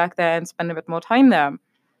just go back there and spend a bit more time there.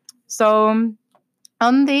 So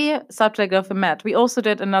on the subject of the Met, we also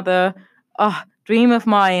did another dream of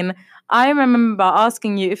mine. I remember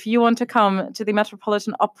asking you if you want to come to the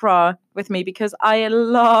Metropolitan Opera with me because I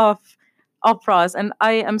love operas and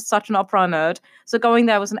I am such an opera nerd. So going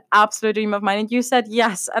there was an absolute dream of mine. And you said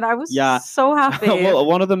yes. And I was so happy. Well,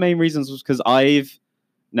 one of the main reasons was because I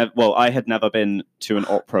had never been to an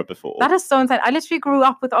opera before. That is so insane. I literally grew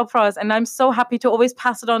up with operas and I'm so happy to always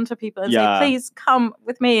pass it on to people and say, please come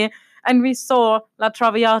with me. And we saw La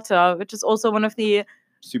Traviata, which is also one of the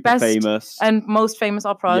super best famous and most famous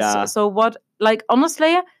operas. Yeah. So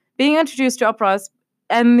honestly, being introduced to operas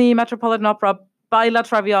and the Metropolitan Opera by La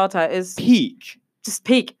Traviata is peak,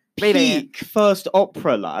 really. Peak first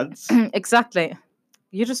opera, lads. Exactly.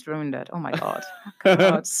 You just ruined it. Oh my God.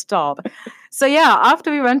 God, stop. So yeah, after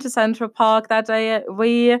we went to Central Park that day,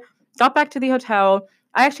 we got back to the hotel.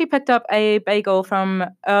 I actually picked up a bagel from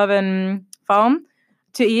Irvin Farm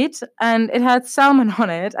to eat, and it had salmon on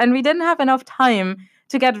it. And we didn't have enough time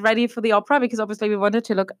to get ready for the opera because obviously we wanted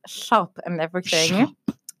to look sharp and everything. Sharp.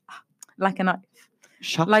 Like a knife.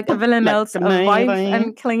 Sharp. Like Villanelle's Like wife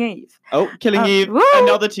and Killing Eve. Oh, Killing Eve. Woo!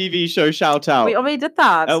 Another TV show shout out. We already did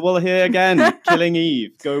that. Well, here again, Killing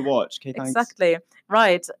Eve. Go watch. Okay, thanks. Exactly.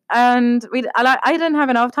 Right. And I didn't have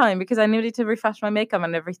enough time because I needed to refresh my makeup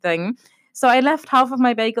and everything. So I left half of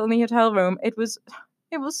my bagel in the hotel room. It was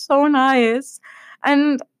so nice.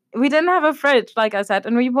 And we didn't have a fridge, like I said.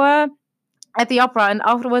 And we were at the opera and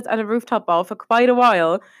afterwards at a rooftop bar for quite a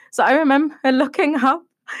while. So I remember looking up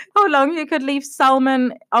how long you could leave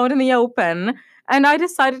salmon out in the open. And I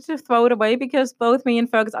decided to throw it away because both me and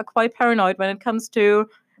Fergus are quite paranoid when it comes to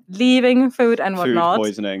leaving food and whatnot. Food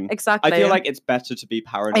poisoning. Exactly. I feel like it's better to be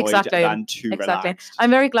paranoid than too relaxed.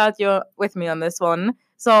 I'm very glad you're with me on this one.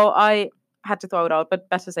 So I had to throw it out, but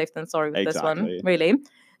better safe than sorry with this one, really.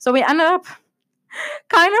 So we ended up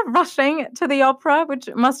kind of rushing to the opera, which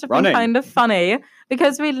must have been kind of funny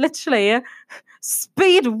because we literally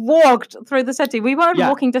speed walked through the city. We weren't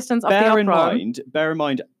walking distance of the opera. Bear in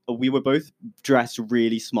mind, we were both dressed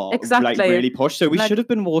really smart, exactly, like really posh. So we should have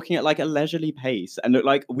been walking at like a leisurely pace and look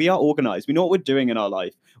like we are organized. We know what we're doing in our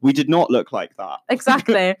life. We did not look like that.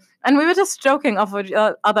 Exactly. And we were just joking off each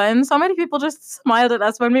other. And so many people just smiled at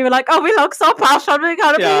us when we were like, oh, we look so posh and we're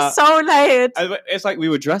going to be so late. It's like we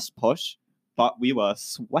were dressed posh, but we were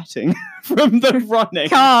sweating from the running.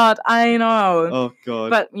 God, I know. Oh, God.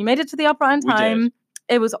 But we made it to the opera in time.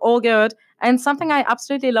 It was all good. And something I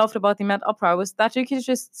absolutely loved about the Met Opera was that you could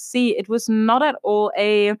just see it was not at all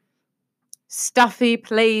a stuffy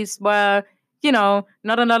place where, not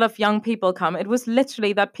a lot of young people come. It was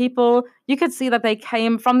literally that people, you could see that they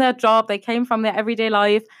came from their job, they came from their everyday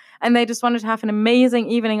life, and they just wanted to have an amazing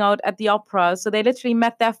evening out at the opera. So they literally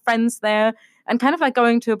met their friends there, and kind of like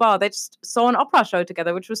going to a bar, they just saw an opera show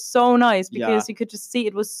together, which was so nice because you could just see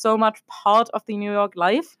it was so much part of the New York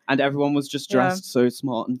life. And everyone was just dressed so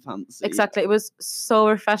smart and fancy. Exactly. It was so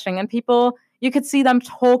refreshing. And people, you could see them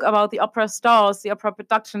talk about the opera stars, the opera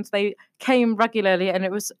productions. They came regularly, and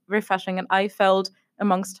it was refreshing. And I felt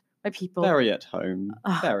amongst my people. Very at home.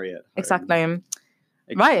 Very at home. Exactly.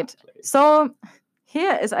 Right. So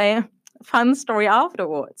here is a fun story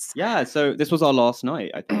afterwards. Yeah. So this was our last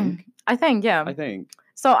night, I think. I think.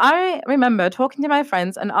 So I remember talking to my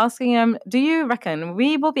friends and asking them, do you reckon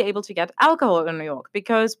we will be able to get alcohol in New York?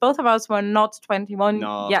 Because both of us were not 21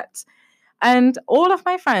 yet. And all of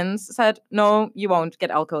my friends said, no, you won't get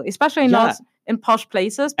alcohol, especially not in posh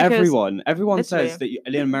places. Everyone says that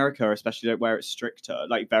in America, especially where it's stricter,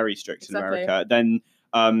 like very strict in America, then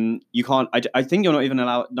you can't. I think you're not even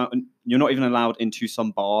allowed into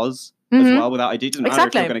some bars as well without ID. It doesn't matter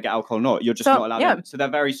if you're going to get alcohol or not. You're just not allowed in. So they're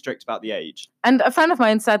very strict about the age. And a friend of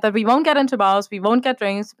mine said that we won't get into bars, we won't get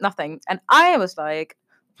drinks, nothing. And I was like,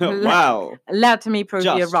 wow. Let me prove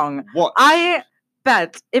you wrong. What? I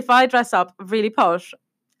bet if I dress up really posh,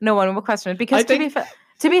 no one will question it. Because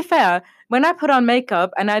to be fair, when I put on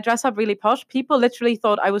makeup and I dress up really posh, people literally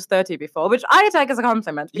thought I was 30 before, which I take as a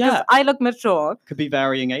compliment because I look mature. Could be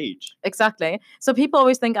varying age. Exactly. So people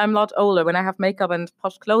always think I'm a lot older when I have makeup and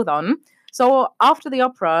posh clothes on. So after the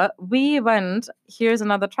opera, we went, here's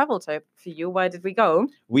another travel tip for you. Where did we go?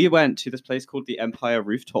 We went to this place called the Empire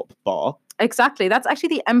Rooftop Bar. Exactly. That's actually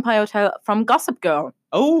the Empire Hotel from Gossip Girl.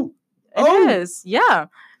 Oh. It is. Yeah.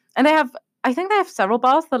 And I think they have several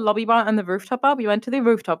bars, the lobby bar and the rooftop bar. We went to the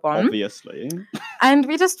rooftop one. Obviously. And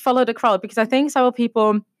we just followed the crowd because I think several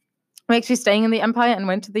people were actually staying in the Empire and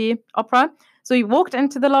went to the opera. So we walked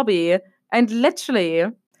into the lobby and literally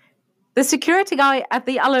the security guy at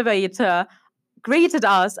the elevator greeted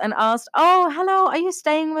us and asked, oh, hello, are you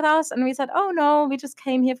staying with us? And we said, oh, no, we just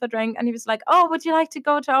came here for a drink. And he was like, oh, would you like to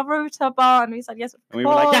go to our rooftop bar? And we said, yes, of course. We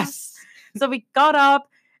were like, yes. So we got up.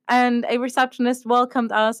 And a receptionist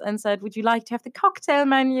welcomed us and said, would you like to have the cocktail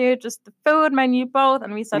menu, just the food menu, both?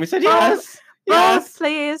 And we said yes. Both,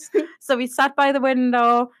 please. So we sat by the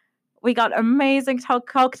window. We got amazing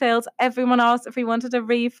cocktails. Everyone asked if we wanted a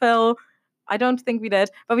refill. I don't think we did,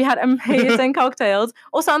 but we had amazing cocktails.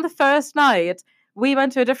 Also, on the first night, we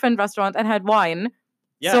went to a different restaurant and had wine.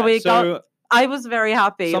 Yeah, I was very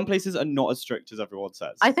happy. Some places are not as strict as everyone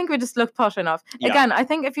says. I think we just looked posh enough. Yeah. Again, I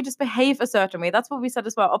think if you just behave a certain way, that's what we said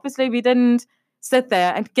as well. Obviously, we didn't sit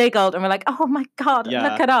there and giggled and we're like, oh my God,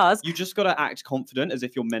 look at us. You just got to act confident as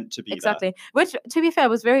if you're meant to be Exactly. Which, to be fair,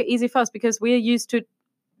 was very easy for us because we're used to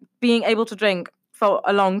being able to drink for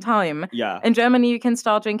a long time. Yeah. In Germany, you can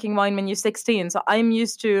start drinking wine when you're 16. So I'm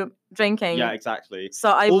used to drinking. Yeah, exactly. So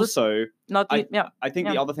I think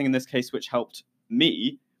the other thing in this case which helped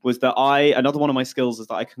me was that another one of my skills is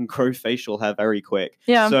that I can grow facial hair very quick.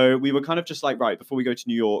 Yeah. So we were kind of just like, right, before we go to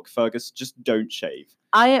New York, Fergus, just don't shave.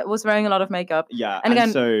 I was wearing a lot of makeup. Yeah. And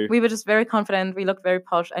again, we were just very confident. We looked very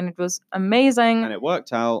posh and it was amazing. And it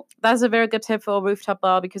worked out. That's a very good tip for a rooftop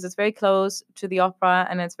bar because it's very close to the opera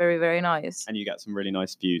and it's very, very nice. And you get some really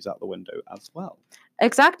nice views out the window as well.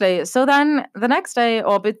 Exactly. So then the next day,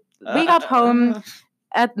 we got home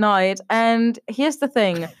at night, and here's the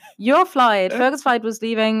thing. Your flight, Fergus' flight, was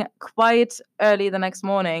leaving quite early the next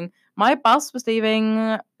morning. My bus was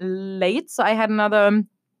leaving late, so I had another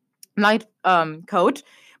night coach,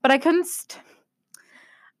 but I couldn't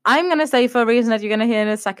I'm going to say, for a reason that you're going to hear in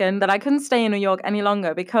a second, that I couldn't stay in New York any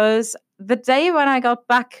longer because the day when I got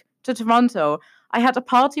back to Toronto, I had a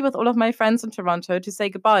party with all of my friends in Toronto to say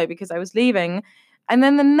goodbye because I was leaving. And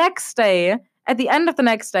then the next day, at the end of the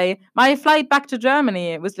next day, my flight back to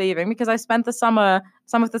Germany was leaving because I spent some of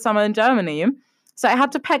the summer in Germany. So I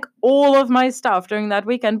had to pack all of my stuff during that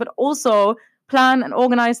weekend, but also plan and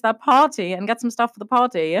organize that party and get some stuff for the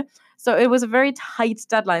party. So it was a very tight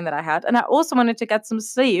deadline that I had. And I also wanted to get some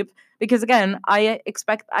sleep because, again, I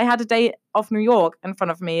had a day of New York in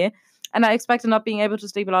front of me and I expected not being able to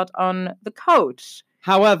sleep a lot on the coach.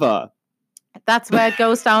 However, that's where it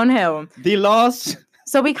goes downhill.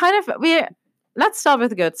 So let's start with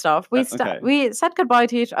the good stuff. We said goodbye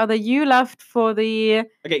to each other. You left for the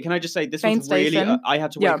can I just say this was really I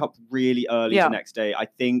had to wake up really early the next day. I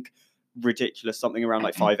think ridiculous, something around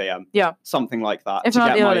like 5 a.m. Yeah. Something like that if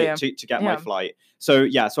to get my flight. So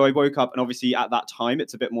I woke up and obviously at that time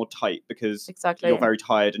it's a bit more tight because you're very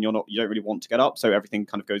tired and you don't really want to get up, so everything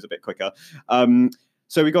kind of goes a bit quicker.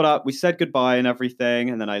 So we got up, we said goodbye and everything,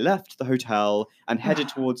 and then I left the hotel and headed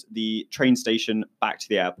towards the train station back to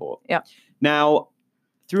the airport. Yeah. Now,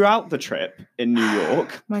 throughout the trip in New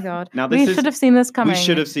York... My God. Now we should have seen this coming. We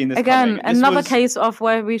should have seen this Again, coming. another case of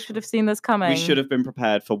where we should have seen this coming. We should have been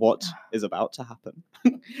prepared for what is about to happen.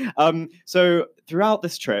 So throughout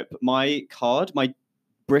this trip, my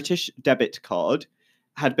British debit card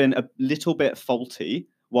had been a little bit faulty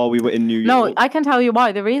while we were in New York. No, I can tell you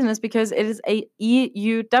why. The reason is because it is a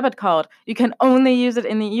EU debit card. You can only use it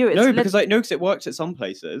in the EU. Because it worked at some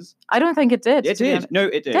places. I don't think it did. It did. No,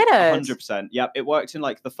 it did. Did it? 100%. Yep, it worked in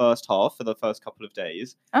like the first half for the first couple of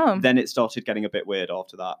days. Oh. Then it started getting a bit weird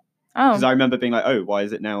after that. Oh. Because I remember being like, oh, why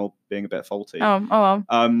is it now being a bit faulty? Oh well.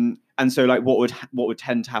 And so like what would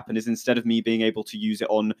tend to happen is instead of me being able to use it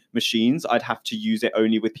on machines, I'd have to use it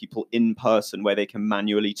only with people in person where they can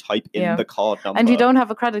manually type in the card number. And you don't have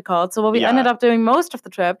a credit card. So what we ended up doing most of the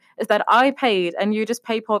trip is that I paid and you just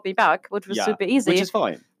PayPal me back, which was super easy. Which is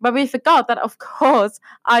fine. But we forgot that, of course,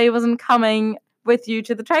 I wasn't coming with you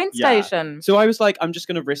to the train station. So I was like, I'm just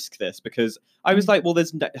going to risk this because I was like, well,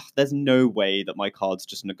 there's no way that my card's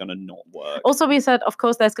just going to not work. Also, we said, of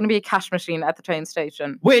course, there's going to be a cash machine at the train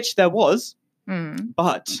station. Which there was.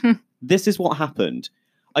 But this is what happened.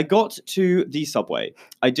 I got to the subway.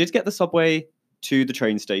 I did get the subway to the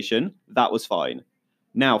train station. That was fine.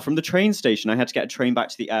 Now, from the train station, I had to get a train back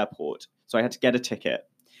to the airport. So I had to get a ticket.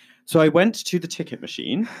 So I went to the ticket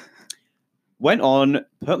machine, went on,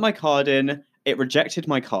 put my card in. It rejected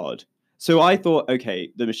my card. So I thought,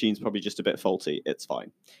 okay, the machine's probably just a bit faulty. It's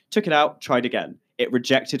fine. Took it out, tried again. It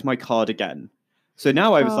rejected my card again. So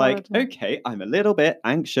now I was like, okay, I'm a little bit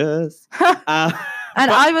anxious. And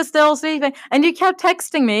I was still sleeping. And you kept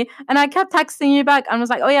texting me. And I kept texting you back. And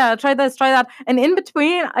was like, oh yeah, try this, try that. And in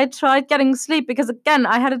between, I tried getting sleep. Because again,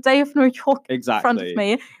 I had a day of New York in front of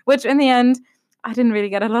me. Which in the end... I didn't really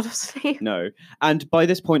get a lot of sleep. No. And by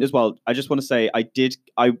this point as well, I just want to say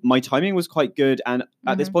my timing was quite good. And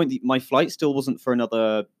at this point, my flight still wasn't for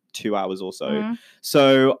another 2 hours or so.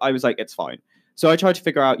 So I was like, it's fine. So I tried to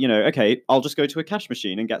figure out, okay, I'll just go to a cash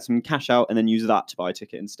machine and get some cash out and then use that to buy a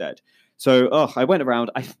ticket instead. So I went around,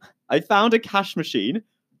 I found a cash machine,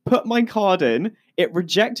 put my card in, it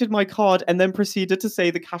rejected my card and then proceeded to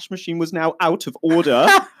say the cash machine was now out of order.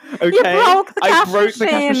 Okay, I broke the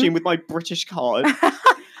cash machine with my British card.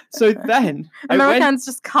 So then Americans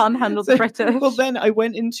just can't handle the British. Well, then I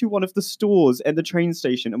went into one of the stores in the train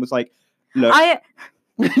station and was like, look.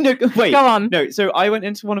 No, wait. Go on. No, so I went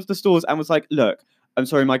into one of the stores and was like, look, I'm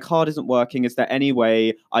sorry, my card isn't working. Is there any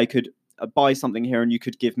way I could buy something here and you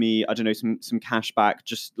could give me, I don't know, some cash back,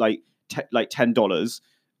 just like $10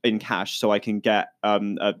 in cash so I can get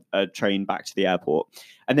a train back to the airport?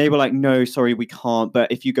 And they were like, no, sorry, we can't. But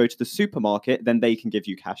if you go to the supermarket, then they can give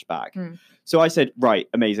you cash back. So I said, right,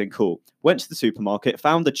 amazing, cool. Went to the supermarket,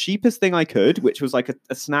 found the cheapest thing I could, which was like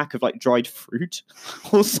a snack of like dried fruit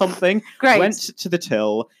or something. Great. Went to the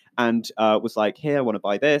till and was like, here, I want to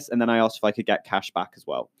buy this. And then I asked if I could get cash back as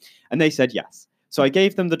well. And they said yes. So I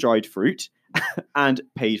gave them the dried fruit and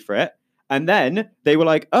paid for it. And then they were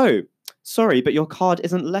like, oh, sorry, but your card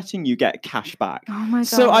isn't letting you get cash back. Oh my God.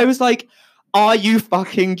 So I was like, are you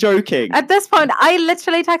fucking joking? At this point, I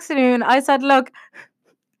literally texted you and I said, look,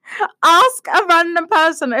 ask a random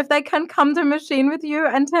person if they can come to a machine with you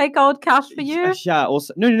and take out cash for you. Yeah,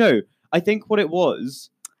 also, no. I think what it was...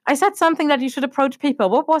 I said something that you should approach people.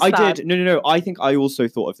 What was that? I did. No. I think I also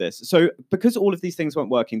thought of this. So because all of these things weren't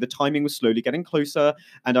working, the timing was slowly getting closer.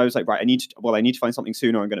 And I was like, right, I need to find something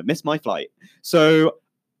sooner. I'm going to miss my flight. So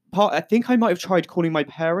I think I might have tried calling my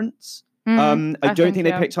parents. I don't think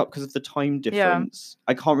they picked up because of the time difference.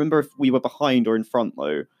 I can't remember if we were behind or in front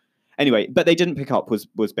though. Anyway, but they didn't pick up was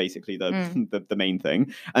basically the main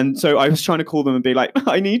thing. And so I was trying to call them and be like,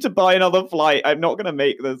 I need to buy another flight. I'm not going to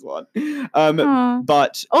make this one.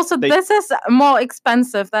 But also, this is more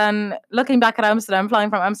expensive than looking back at Amsterdam, flying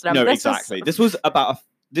from Amsterdam. No, exactly. This was about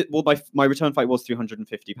my return flight was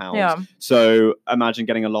 £350. Yeah. So imagine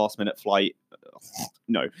getting a last minute flight.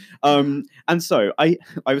 No. And so I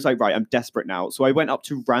was like, right, I'm desperate now. So I went up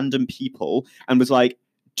to random people and was like,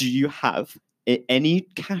 do you have any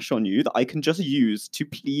cash on you that I can just use to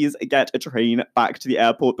please get a train back to the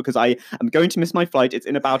airport because I am going to miss my flight. It's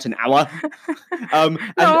in about an hour.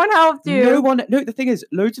 No one helped you. No, the thing is,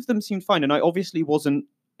 loads of them seemed fine. And I obviously wasn't,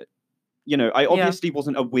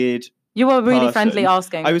 wasn't a weird You were really person. Friendly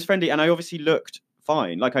asking. I was friendly and I obviously looked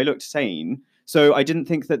fine. Like I looked sane. So I didn't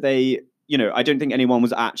think that they... I don't think anyone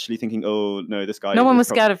was actually thinking, oh, no, this guy... No one was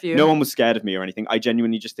scared of you. No one was scared of me or anything. I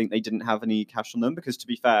genuinely just think they didn't have any cash on them because, to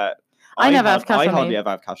be fair... I never have cash I on hardly me. ever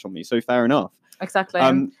have cash on me, so fair enough. Exactly.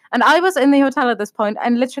 And I was in the hotel at this point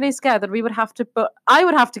and literally scared that we would have to I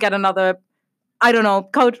would have to get another, I don't know,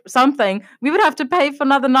 coach, something. We would have to pay for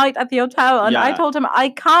another night at the hotel. And I told him I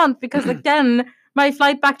can't because, again, my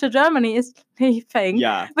flight back to Germany is leaving.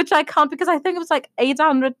 Yeah. Which I can't because I think it was like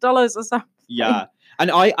 $800 or something. Yeah. And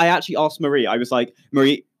I actually asked Marie, I was like,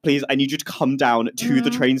 Marie, please, I need you to come down to the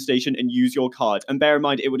train station and use your card. And bear in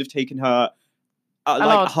mind, it would have taken her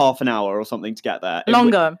like half an hour or something to get there.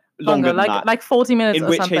 Longer than that. like 40 minutes in or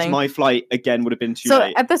which something. case my flight again would have been too so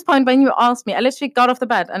late. At this point when you asked me, I literally got off the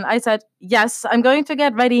bed and I said, yes, I'm going to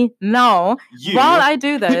get ready now. While I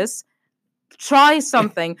do this, try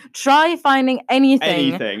something. Try finding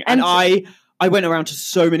anything. And I went around to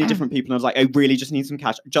so many different people and I was like, I really just need some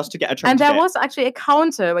cash just to get a train ticket. And there was actually a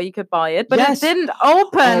counter where you could buy it, but Yes. it didn't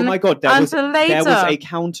open Oh my God, until later. There was a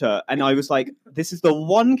counter and I was like, this is the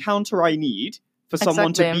one counter I need for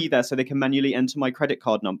someone to be there so they can manually enter my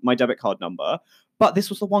my debit card number. But this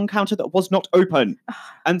was the one counter that was not open.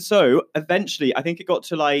 And so eventually, I think it got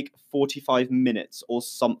to like 45 minutes or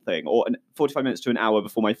something, or 45 minutes to an hour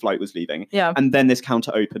before my flight was leaving. Yeah. And then this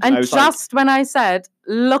counter opened. And I was just when I said,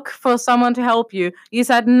 look for someone to help you, you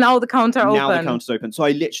said, now the counter open. Now the counter's open. So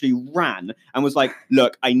I literally ran and was like,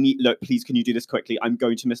 look, please, can you do this quickly? I'm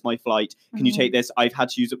going to miss my flight. Can you take this? I've had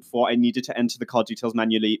to use it before. I needed to enter the card details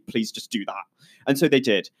manually. Please just do that. And so they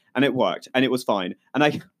did. And it worked. And it was fine.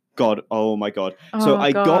 And oh my God. So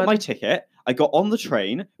I got my ticket. I got on the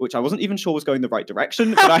train, which I wasn't even sure was going the right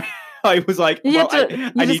direction, but I was like, you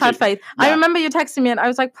just had faith. Yeah. I remember you texting me and I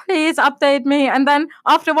was like, please update me. And then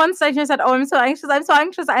after one station, you said, oh, I'm so anxious.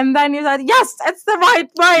 And then you said, yes, it's the right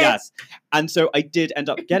way. Yes. And so I did end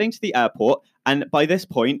up getting to the airport. And by this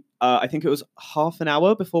point, I think it was half an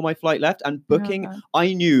hour before my flight left. And booking,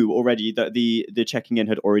 I knew already that the checking in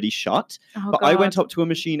had already shut. But I went up to a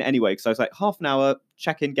machine anyway, because I was like, half an hour,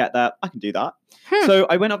 check in, get there. I can do that. So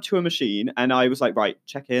I went up to a machine and I was like, right,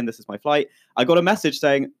 check in. This is my flight. I got a message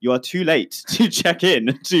saying, you are too late to check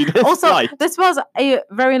in to this flight. This was a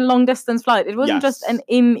very long distance flight. It wasn't just an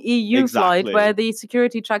in-EU flight where the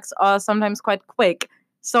security checks are sometimes quite quick.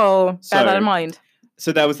 So bear that in mind.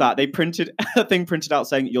 So there was that. They printed a thing printed out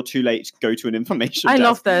saying, you're too late, go to an information desk. I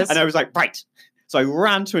love this. And I was like, right. So I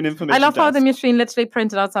ran to an information desk. I love how the machine literally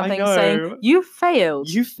printed out something saying, you failed.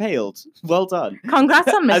 You failed. Well done.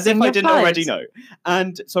 Congrats on missing As if I didn't flight. already know.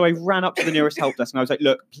 And so I ran up to the nearest help desk and I was like,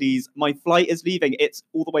 look, please, my flight is leaving. It's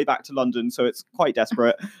all the way back to London, so it's quite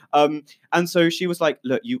desperate. And so she was like,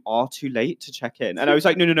 look, you are too late to check in. And I was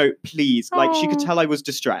like, no, please. Like, she could tell I was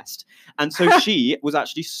distressed. And so she was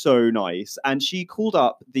actually so nice. And she called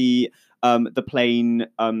up the plane,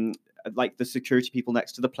 like the security people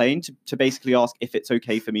next to the plane to basically ask if it's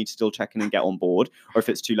okay for me to still check in and get on board or if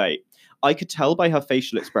it's too late. I could tell by her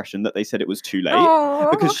facial expression that they said it was too late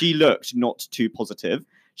because she looked not too positive.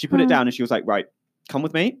 She put it down and she was like, right, come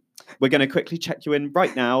with me. We're going to quickly check you in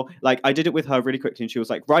right now. Like, I did it with her really quickly and she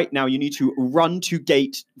was like, right now you need to run to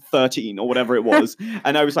gate 13 or whatever it was.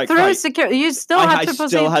 And I was like, through security, you still had to go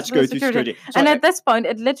through security. So and at this point,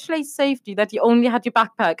 it literally saved you that you only had your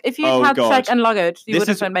backpack. If you had check and luggage, you would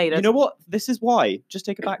have made it. You know what? This is why. Just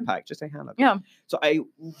take a backpack. Just take a hand luggage. Yeah. So I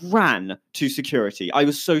ran to security. I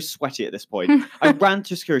was so sweaty at this point. I ran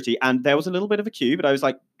to security and there was a little bit of a queue, but I was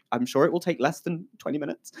like, I'm sure it will take less than 20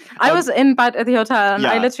 minutes. I was in bed at the hotel and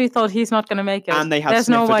I literally thought he's not going to make it. And they had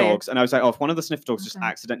sniffer dogs. And I was like, oh, if one of the sniffer dogs just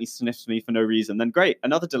accidentally sniffs me for no reason, then great,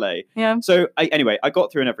 another delay. Yeah. So anyway, I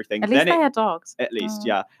got through and everything. At least they had dogs. At least,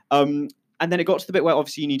 yeah. And then it got to the bit where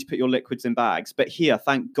obviously you need to put your liquids in bags. But here,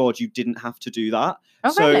 thank God, you didn't have to do that.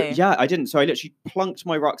 Oh, so, really? Yeah, I didn't. So I literally plunked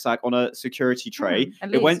my rucksack on a security tray.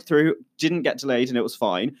 It went through, didn't get delayed, and it was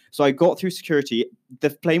fine. So I got through security. The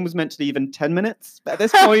plane was meant to leave in 10 minutes. But at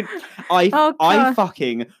this point, I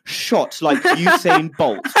fucking shot like Usain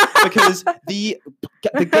Bolt because the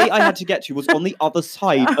gate I had to get to was on the other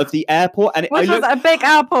side of the airport. And Which was a big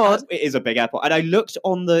airport. It is a big airport. And I looked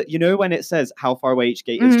on when it says how far away each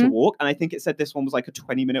gate is to walk. And I think it said this one was like a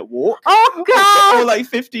 20-minute walk. Oh, God. Or like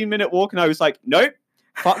 15-minute walk. And I was like, nope,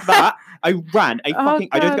 fuck that. I ran.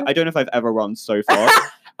 I don't know if I've ever run so far.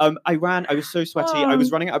 I ran. I was so sweaty. I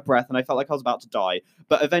was running out of breath and I felt like I was about to die.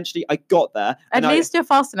 But eventually I got there. At least you're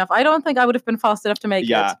fast enough. I don't think I would have been fast enough to make it.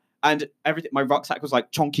 Yeah. And everything, my rucksack was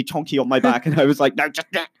like chonky on my back. And I was like, no, just.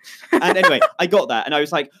 And anyway, I got there and I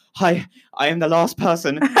was like, hi, I am the last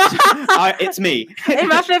person. It's me.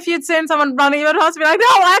 Imagine if you'd seen someone running, you would have to be like,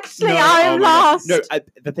 no, actually, I am lost. No,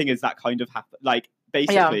 the thing is that kind of happened. Like,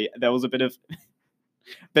 basically, there was a bit of...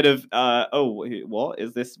 bit of what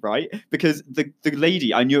is this right? Because the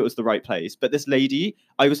lady, I knew it was the right place, but this lady,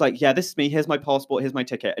 I was like, yeah, this is me, here's my passport, here's my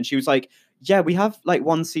ticket, and she was like, yeah, we have like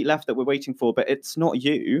one seat left that we're waiting for, but it's not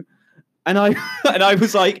you. And I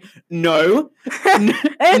was like, no,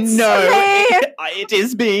 It's no, me. it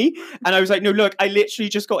is me. And I was like, no, look, I literally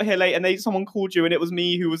just got here late, and someone called you, and it was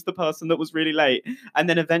me who was the person that was really late. And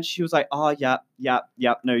then eventually she was like, oh yeah, no,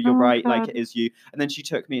 you're Oh, right, God. like it is you. And then she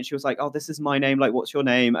took me, and she was like, oh, this is my name, like what's your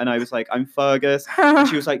name? And I was like, I'm Fergus. And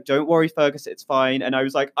she was like, don't worry, Fergus, it's fine. And I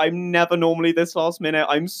was like, I'm never normally this last minute.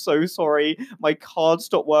 I'm so sorry. My card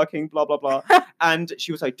stopped working, blah blah blah. And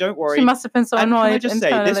she was like, don't worry. She must have been so And annoyed. can I just say,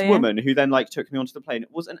 this internally. woman who then like took me onto the plane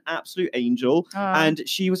was an absolute angel. Oh. And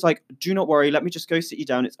she was like, do not worry, let me just go sit you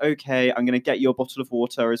down. It's okay. I'm going to get you a bottle of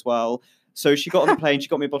water as well. So she got on the plane, she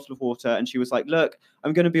got me a bottle of water, and she was like, look,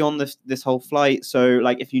 I'm going to be on this whole flight. So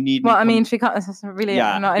like, if you need me. Well, I mean, she can't really.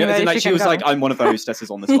 Yeah, Not no, as in, anyway, like, she can was go. like, I'm one of the hostesses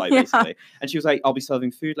on this flight, Yeah. basically. And she was like, I'll be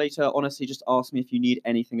serving food later. Honestly, just ask me if you need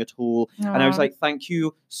anything at all. And I was Aw. like, thank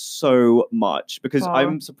you so much. Because Wow.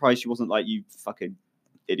 I'm surprised she wasn't like, you fucking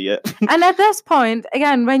idiot. And at this point,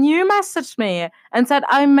 again, when you messaged me and said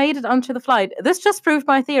I made it onto the flight, this just proved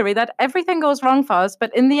my theory that everything goes wrong for us,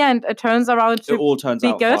 but in the end, it turns around It to all turns be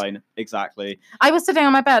out good. fine. Exactly. I was sitting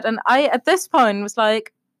on my bed, and I, at this point, was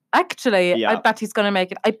like, actually, Yeah. I bet he's going to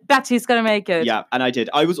make it. I bet he's going to make it. Yeah, and I did.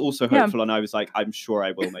 I was also Yeah. hopeful, and I was like, I'm sure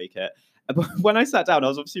I will make it. But when I sat down, I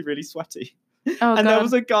was obviously really sweaty. Oh, And there God.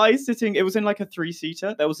 was a guy sitting, it was in like a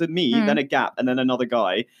 3-seater. There was me, Mm. then a gap, and then another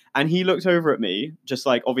guy. And he looked over at me, just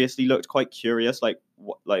like obviously looked quite curious, like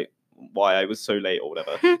what, like why I was so late or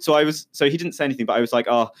whatever. So he didn't say anything, but I was like,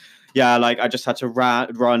 oh yeah, like I just had to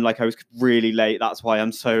run, like I was really late. That's why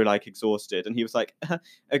I'm so like exhausted. And he was like,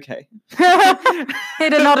 okay. He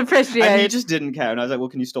did not appreciate. And he just didn't care. And I was like, well,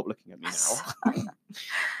 can you stop looking at me now?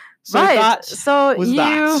 So right. that So was you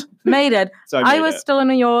that. made it. So I made was it. still in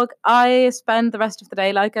New York. I spent the rest of the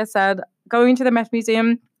day, like I said, going to the Met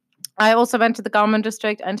Museum. I also went to the Garment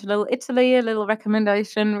District and to Little Italy, a little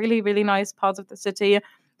recommendation. Really, really nice parts of the city.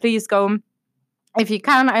 Please go if you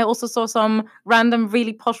can. I also saw some random,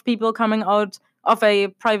 really posh people coming out of a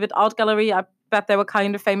private art gallery. I bet they were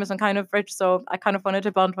kind of famous and kind of rich, so I kind of wanted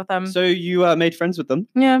to bond with them. So you made friends with them?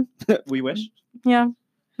 Yeah. We wish. Yeah.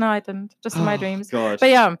 No, I didn't. Just in my dreams. God. But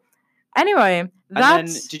yeah. Anyway, And that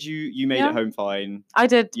then did you made yeah. it home fine? I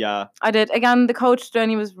did. Yeah. I did. Again, the coach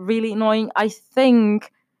journey was really annoying. I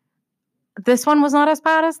think this one was not as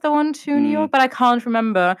bad as the one to New Mm. York, but I can't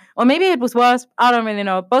remember. Or maybe it was worse. I don't really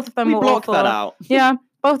know. Both of them We were blocked awful. that out. Yeah,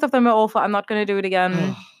 both of them were awful. I'm not going to do it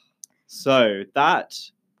again. So that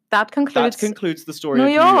That concludes the story New of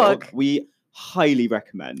New York. York. We highly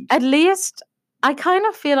recommend. At least I kind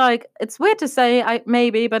of feel like it's weird to say,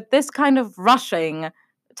 maybe, but this kind of rushing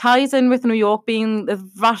ties in with New York being the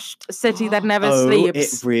rushed city that never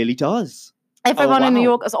sleeps. It really does. Everyone in New wow.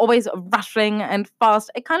 York is always rushing and fast.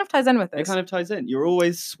 It kind of ties in with this. It kind of ties in. You're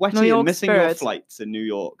always sweaty New York and missing your spirit. flights in New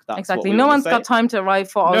York. That's exactly. What we No wanna one's say. got time to arrive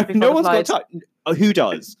 4 hours before No the one's flight. got time. Who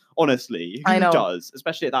does? Honestly, I who know. does?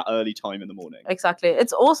 Especially at that early time in the morning. Exactly.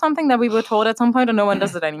 It's all something that we were taught at some point, and no one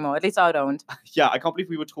does it anymore. At least I don't. Yeah, I can't believe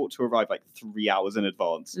we were taught to arrive like 3 hours in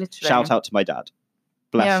advance. Literally. Shout out to my dad.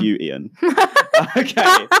 Bless Yeah. you, Ian.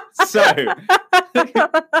 Okay, so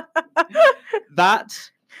that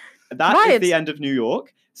is Right. the end of New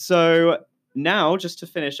York. So now, just to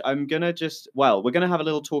finish, we're gonna have a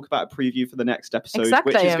little talk about a preview for the next episode, which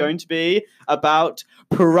Exactly. is going to be about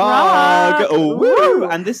Prague. Prague. Oh, Woo. woo!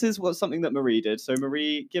 And this is something that Marie did. So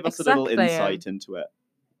Marie, give us a little Exactly. insight into it.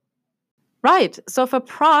 Right. So for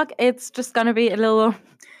Prague, it's just going to be a little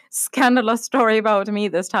scandalous story about me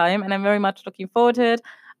this time, and I'm very much looking forward to it.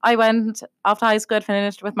 I went after high school,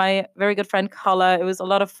 finished with my very good friend Carla. It was a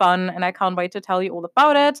lot of fun, and I can't wait to tell you all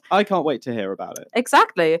about it. I can't wait to hear about it.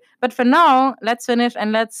 Exactly. But for now, let's finish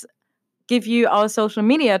and let's give you our social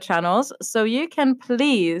media channels. So you can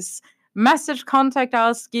please message, contact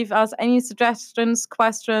us, give us any suggestions,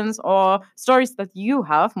 questions, or stories that you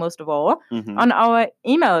have, most of all, Mhm. on our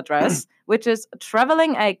email address, which is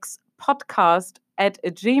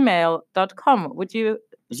travelingxpodcast@gmail.com. Would you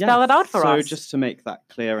spell it out for so us? just to make that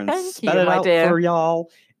clear and Thank spell you, it my out dear. for y'all,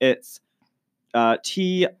 it's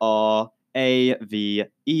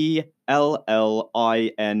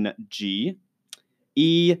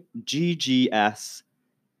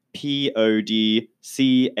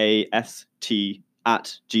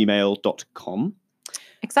TravelingXpodcast@gmail.com.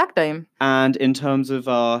 Exactly. And in terms of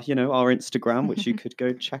our Instagram, which you could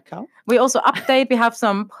go check out. We also update. We have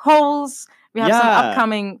some polls. We have some Yeah.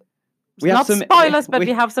 upcoming not spoilers, but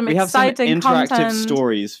we have some exciting interactive content.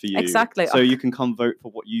 stories for you. Exactly. So you can come vote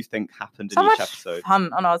for what you think happened So in each much episode.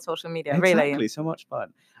 fun on our social media, Exactly, really. so much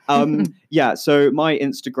fun. Yeah, so my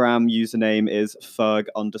Instagram username is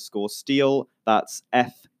Ferg_Steele. That's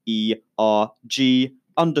FERG_STEELE.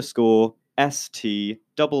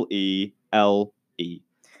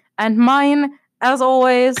 And mine, as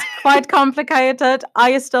always, quite complicated.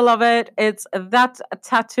 I still love it. It's That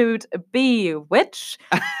Tattooed Bee Witch.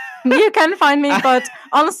 You can find me, but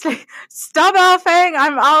honestly, stop laughing.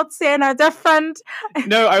 I'm out seeing a different.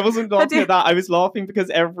 No, I wasn't laughing at that. I was laughing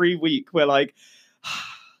because every week we're like,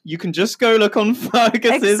 you can just go look on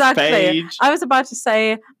Fergus's page. I was about to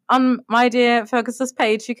say, on my dear Fergus's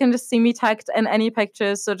page, you can just see me tagged in any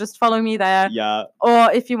pictures, so just follow me there. Yeah.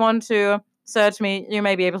 Or if you want to search me, you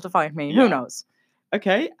may be able to find me. Yeah. Who knows?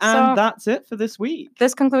 Okay, and that's it for this week.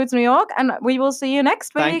 This concludes New York, and we will see you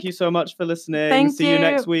next week. Thank you so much for listening. See you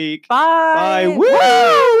next week. Bye. Bye.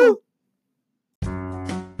 Woo!